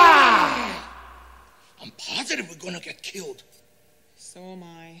 Yeah! I'm positive we're gonna get killed. So am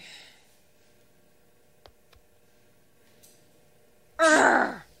I.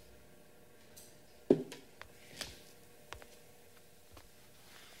 Urgh!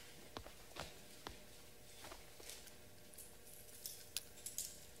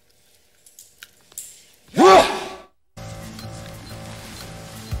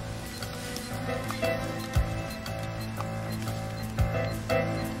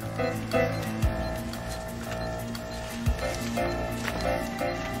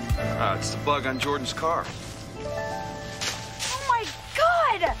 It's the bug on Jordan's car. Oh my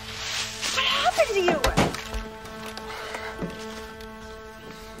God! What happened to you?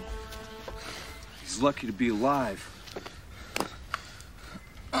 He's lucky to be alive.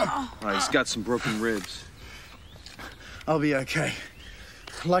 He's got some broken ribs. I'll be okay.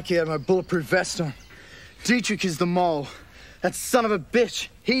 Lucky I had my bulletproof vest on. Dietrich is the mole. That son of a bitch.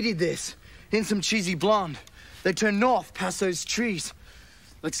 He did this. In some cheesy blonde. They turned north past those trees.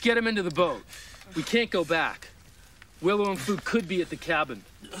 Let's get him into the boat. We can't go back. Willow and Fu could be at the cabin.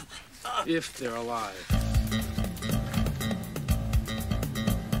 If they're alive.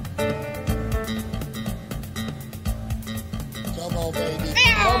 Come on, baby.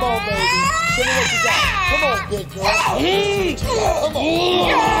 Come on, baby. Show me what you got. Come on, big girl. Come on.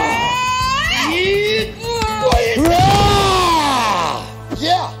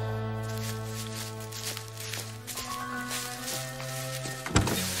 Yeah.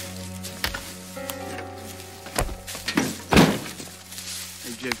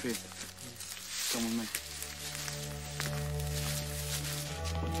 JP, come with me.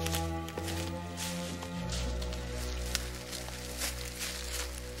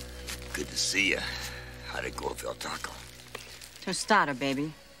 Good to see you. How'd it go with El Taco? Tostada,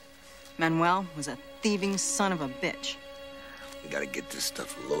 baby. Manuel was a thieving son of a bitch. We gotta get this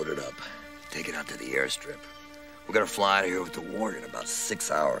stuff loaded up. Take it out to the airstrip. We're gonna fly out of here with the warrior in about 6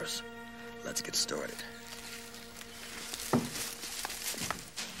 hours. Let's get started.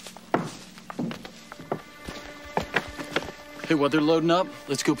 Hey, while they're loading up,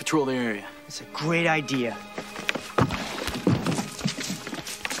 let's go patrol the area. It's a great idea.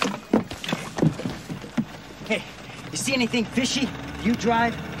 Hey, you see anything fishy? You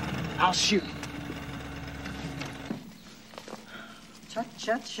drive, I'll shoot.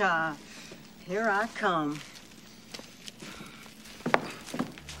 Cha-cha-cha. Here I come.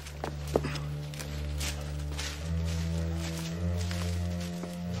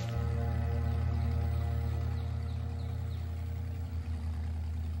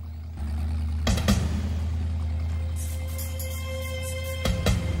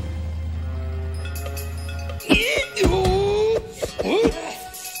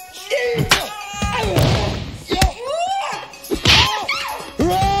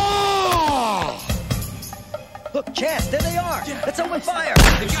 Look, Chance, there they are. Let's open fire.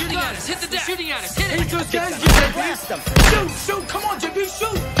 They're shooting at us. Hit the deck. Shooting at us. Hit it. Hey, those guys, Blast them. Shoot, shoot. Come on, JP,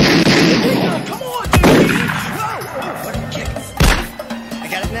 shoot. Come on, JP. What a kick. I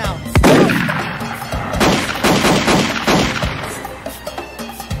got it now.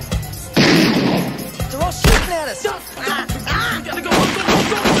 They're all shooting at us. Gotta go, go.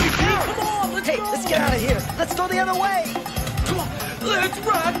 Come on, let's go. Let's get out of here. Let's go the other way. Come on, let's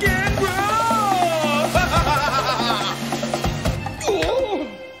rock and roll.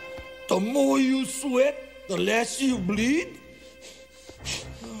 The more you sweat, the less you bleed.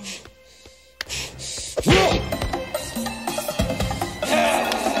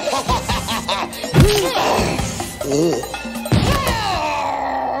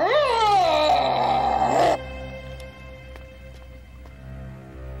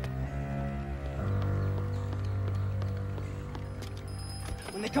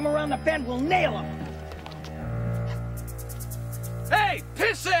 When they come around the bend, we'll nail them. Hey,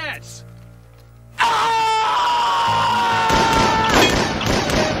 pissheads!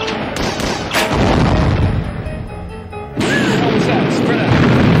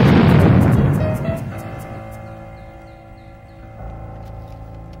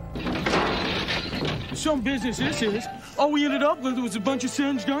 Some business this is. All we ended up with was a bunch of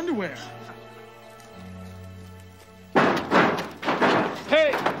singed underwear.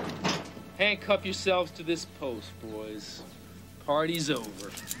 Hey! Handcuff yourselves to this post, boys. Party's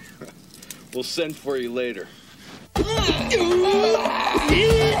over. We'll send for you later. Come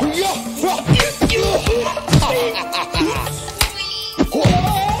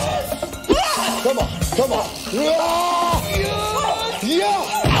on.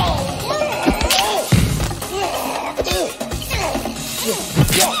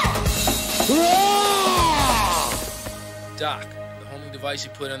 Doc, the homing device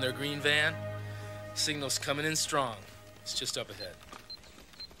you put on their green van? Signal's coming in strong. It's just up ahead.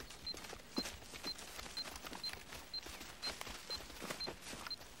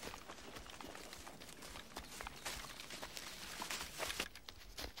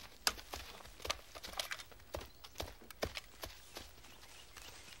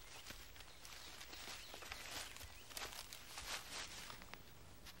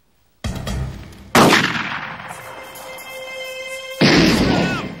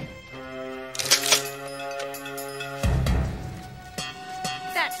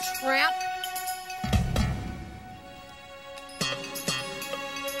 Tramp.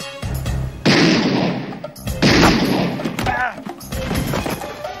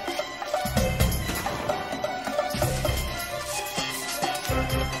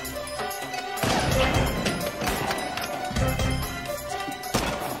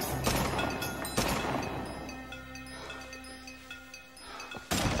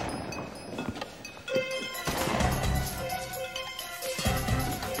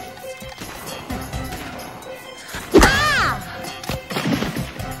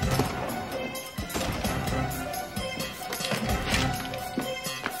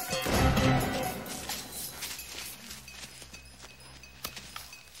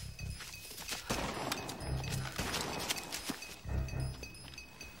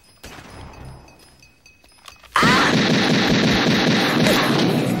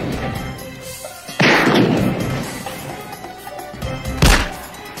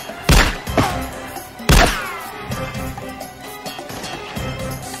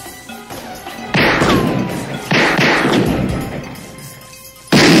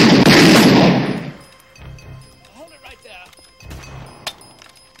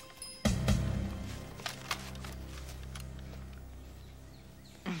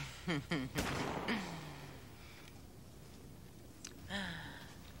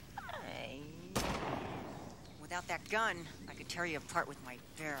 Without that gun, I could tear you apart with my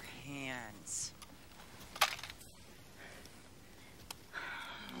bare hands.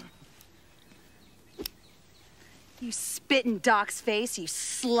 You spit in Doc's face, you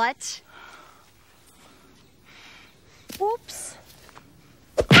slut. Whoops.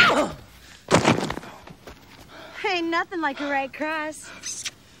 Ain't nothing like a right cross.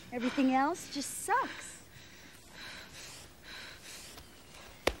 Everything else just sucks.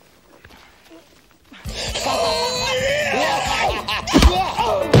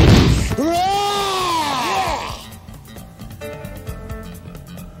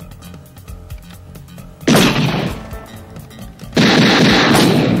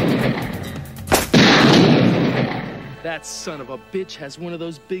 That son of a bitch has one of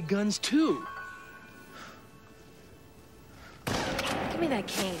those big guns, too. Give me that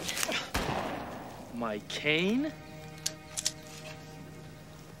cane. My cane?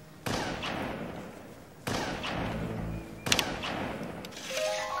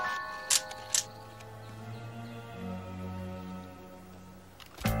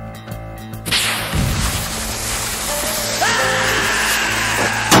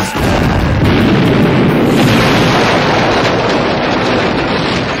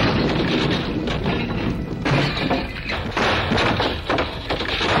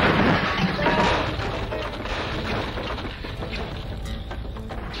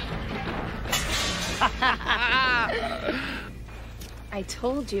 I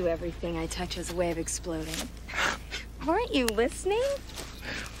told you everything I touch has a way of exploding. Weren't you listening?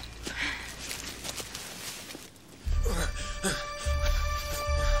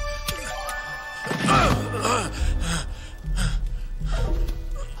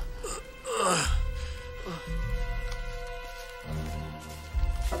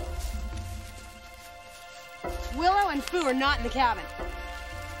 Willow and Fu are not in the cabin.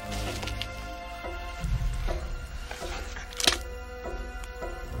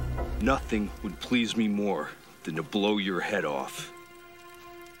 Nothing would please me more than to blow your head off.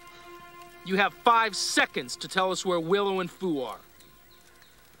 You have 5 seconds to tell us where Willow and Fu are.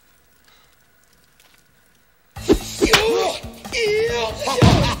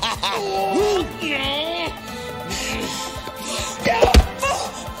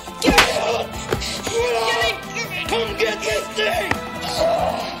 Come get this thing!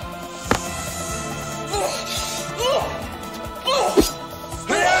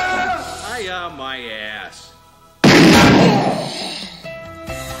 Hiya, my ass.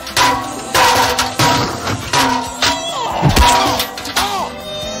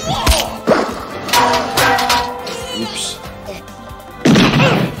 Oops.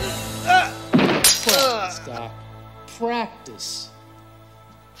 Practice, Doc. Practice.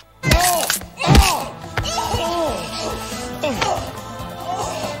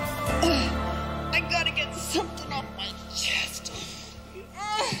 I gotta get something off my chest.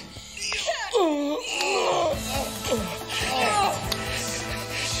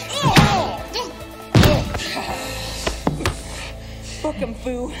 Book him,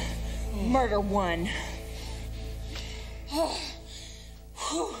 Fu. Murder one.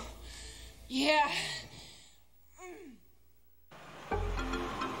 Yeah.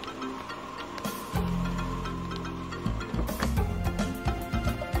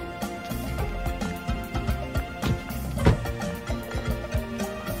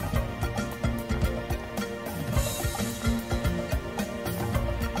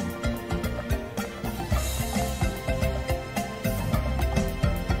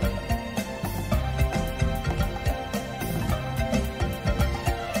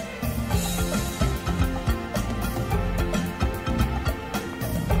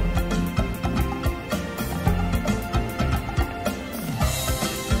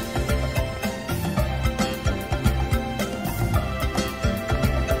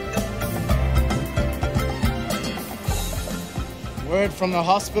 Word from the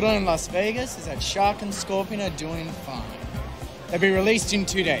hospital in Las Vegas is that Shark and Scorpion are doing fine. They'll be released in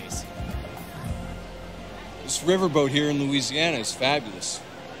 2 days. This riverboat here in Louisiana is fabulous.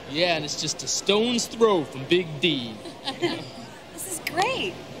 Yeah, and it's just a stone's throw from Big D. This is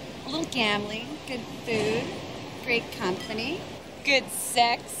great. A little gambling, good food, great company, good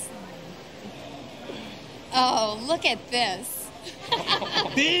sex. Oh, look at this.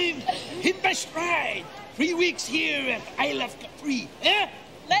 Babe, hit my stride. 3 weeks here at Isle of Capri, eh?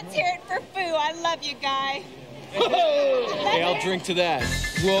 Let's hear it for Fu. I love you, guy. Hey, I'll drink to that.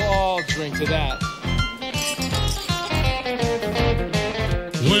 We'll all drink to that.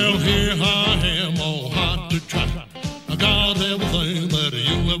 Well, here I am, all hot to trot. I got everything that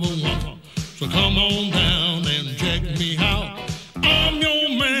you ever want. So come on down and check me out. I'm your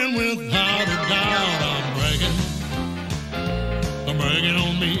man without a doubt. I'm bragging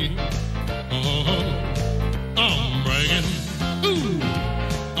on me. I'm bragging. Ooh,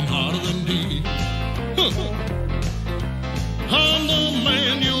 I'm hotter than D. I'm the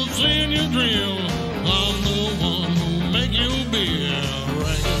man you'll see in your dream. I'm the one who make you be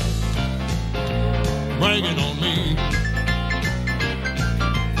bragging on me.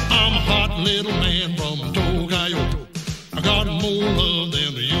 I'm a hot little man from Togayo. I got more love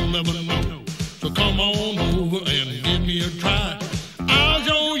than you'll ever know. So come on over and give me a try. I'll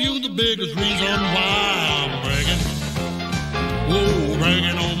show you the biggest reason why I'm bragging. Whoa,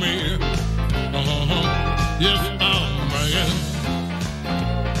 bragging on me. Yes, I'm bragging.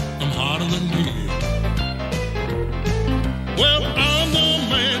 I'm hotter than me. Well, I'm the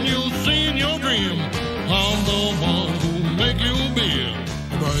man you'll see in your dream. I'm the one who make you be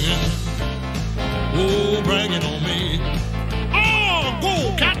bragging. Whoa, bragging on me. Oh, go,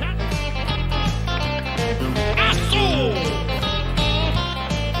 cat. Asshole.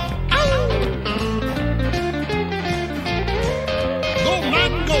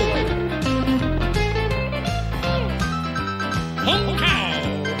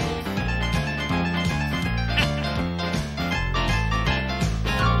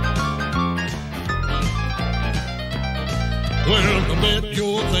 Well, I bet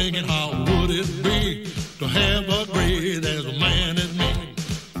you're thinking, how would it be to have a great as a man as me?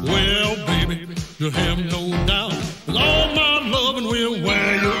 Well, baby, you have no doubt, with all my loving will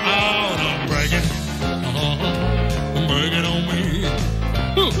wear you out. I'm bragging, I'm bragging on me.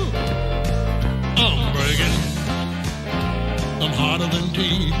 I'm bragging, I'm hotter than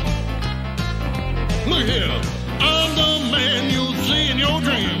tea. Look here, I'm the man you'll see in your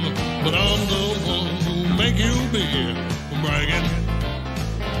dream, but I'm the one who make you be bragging.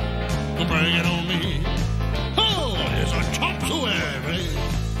 I'm bragging on me. Oh, it's a chop suey, baby.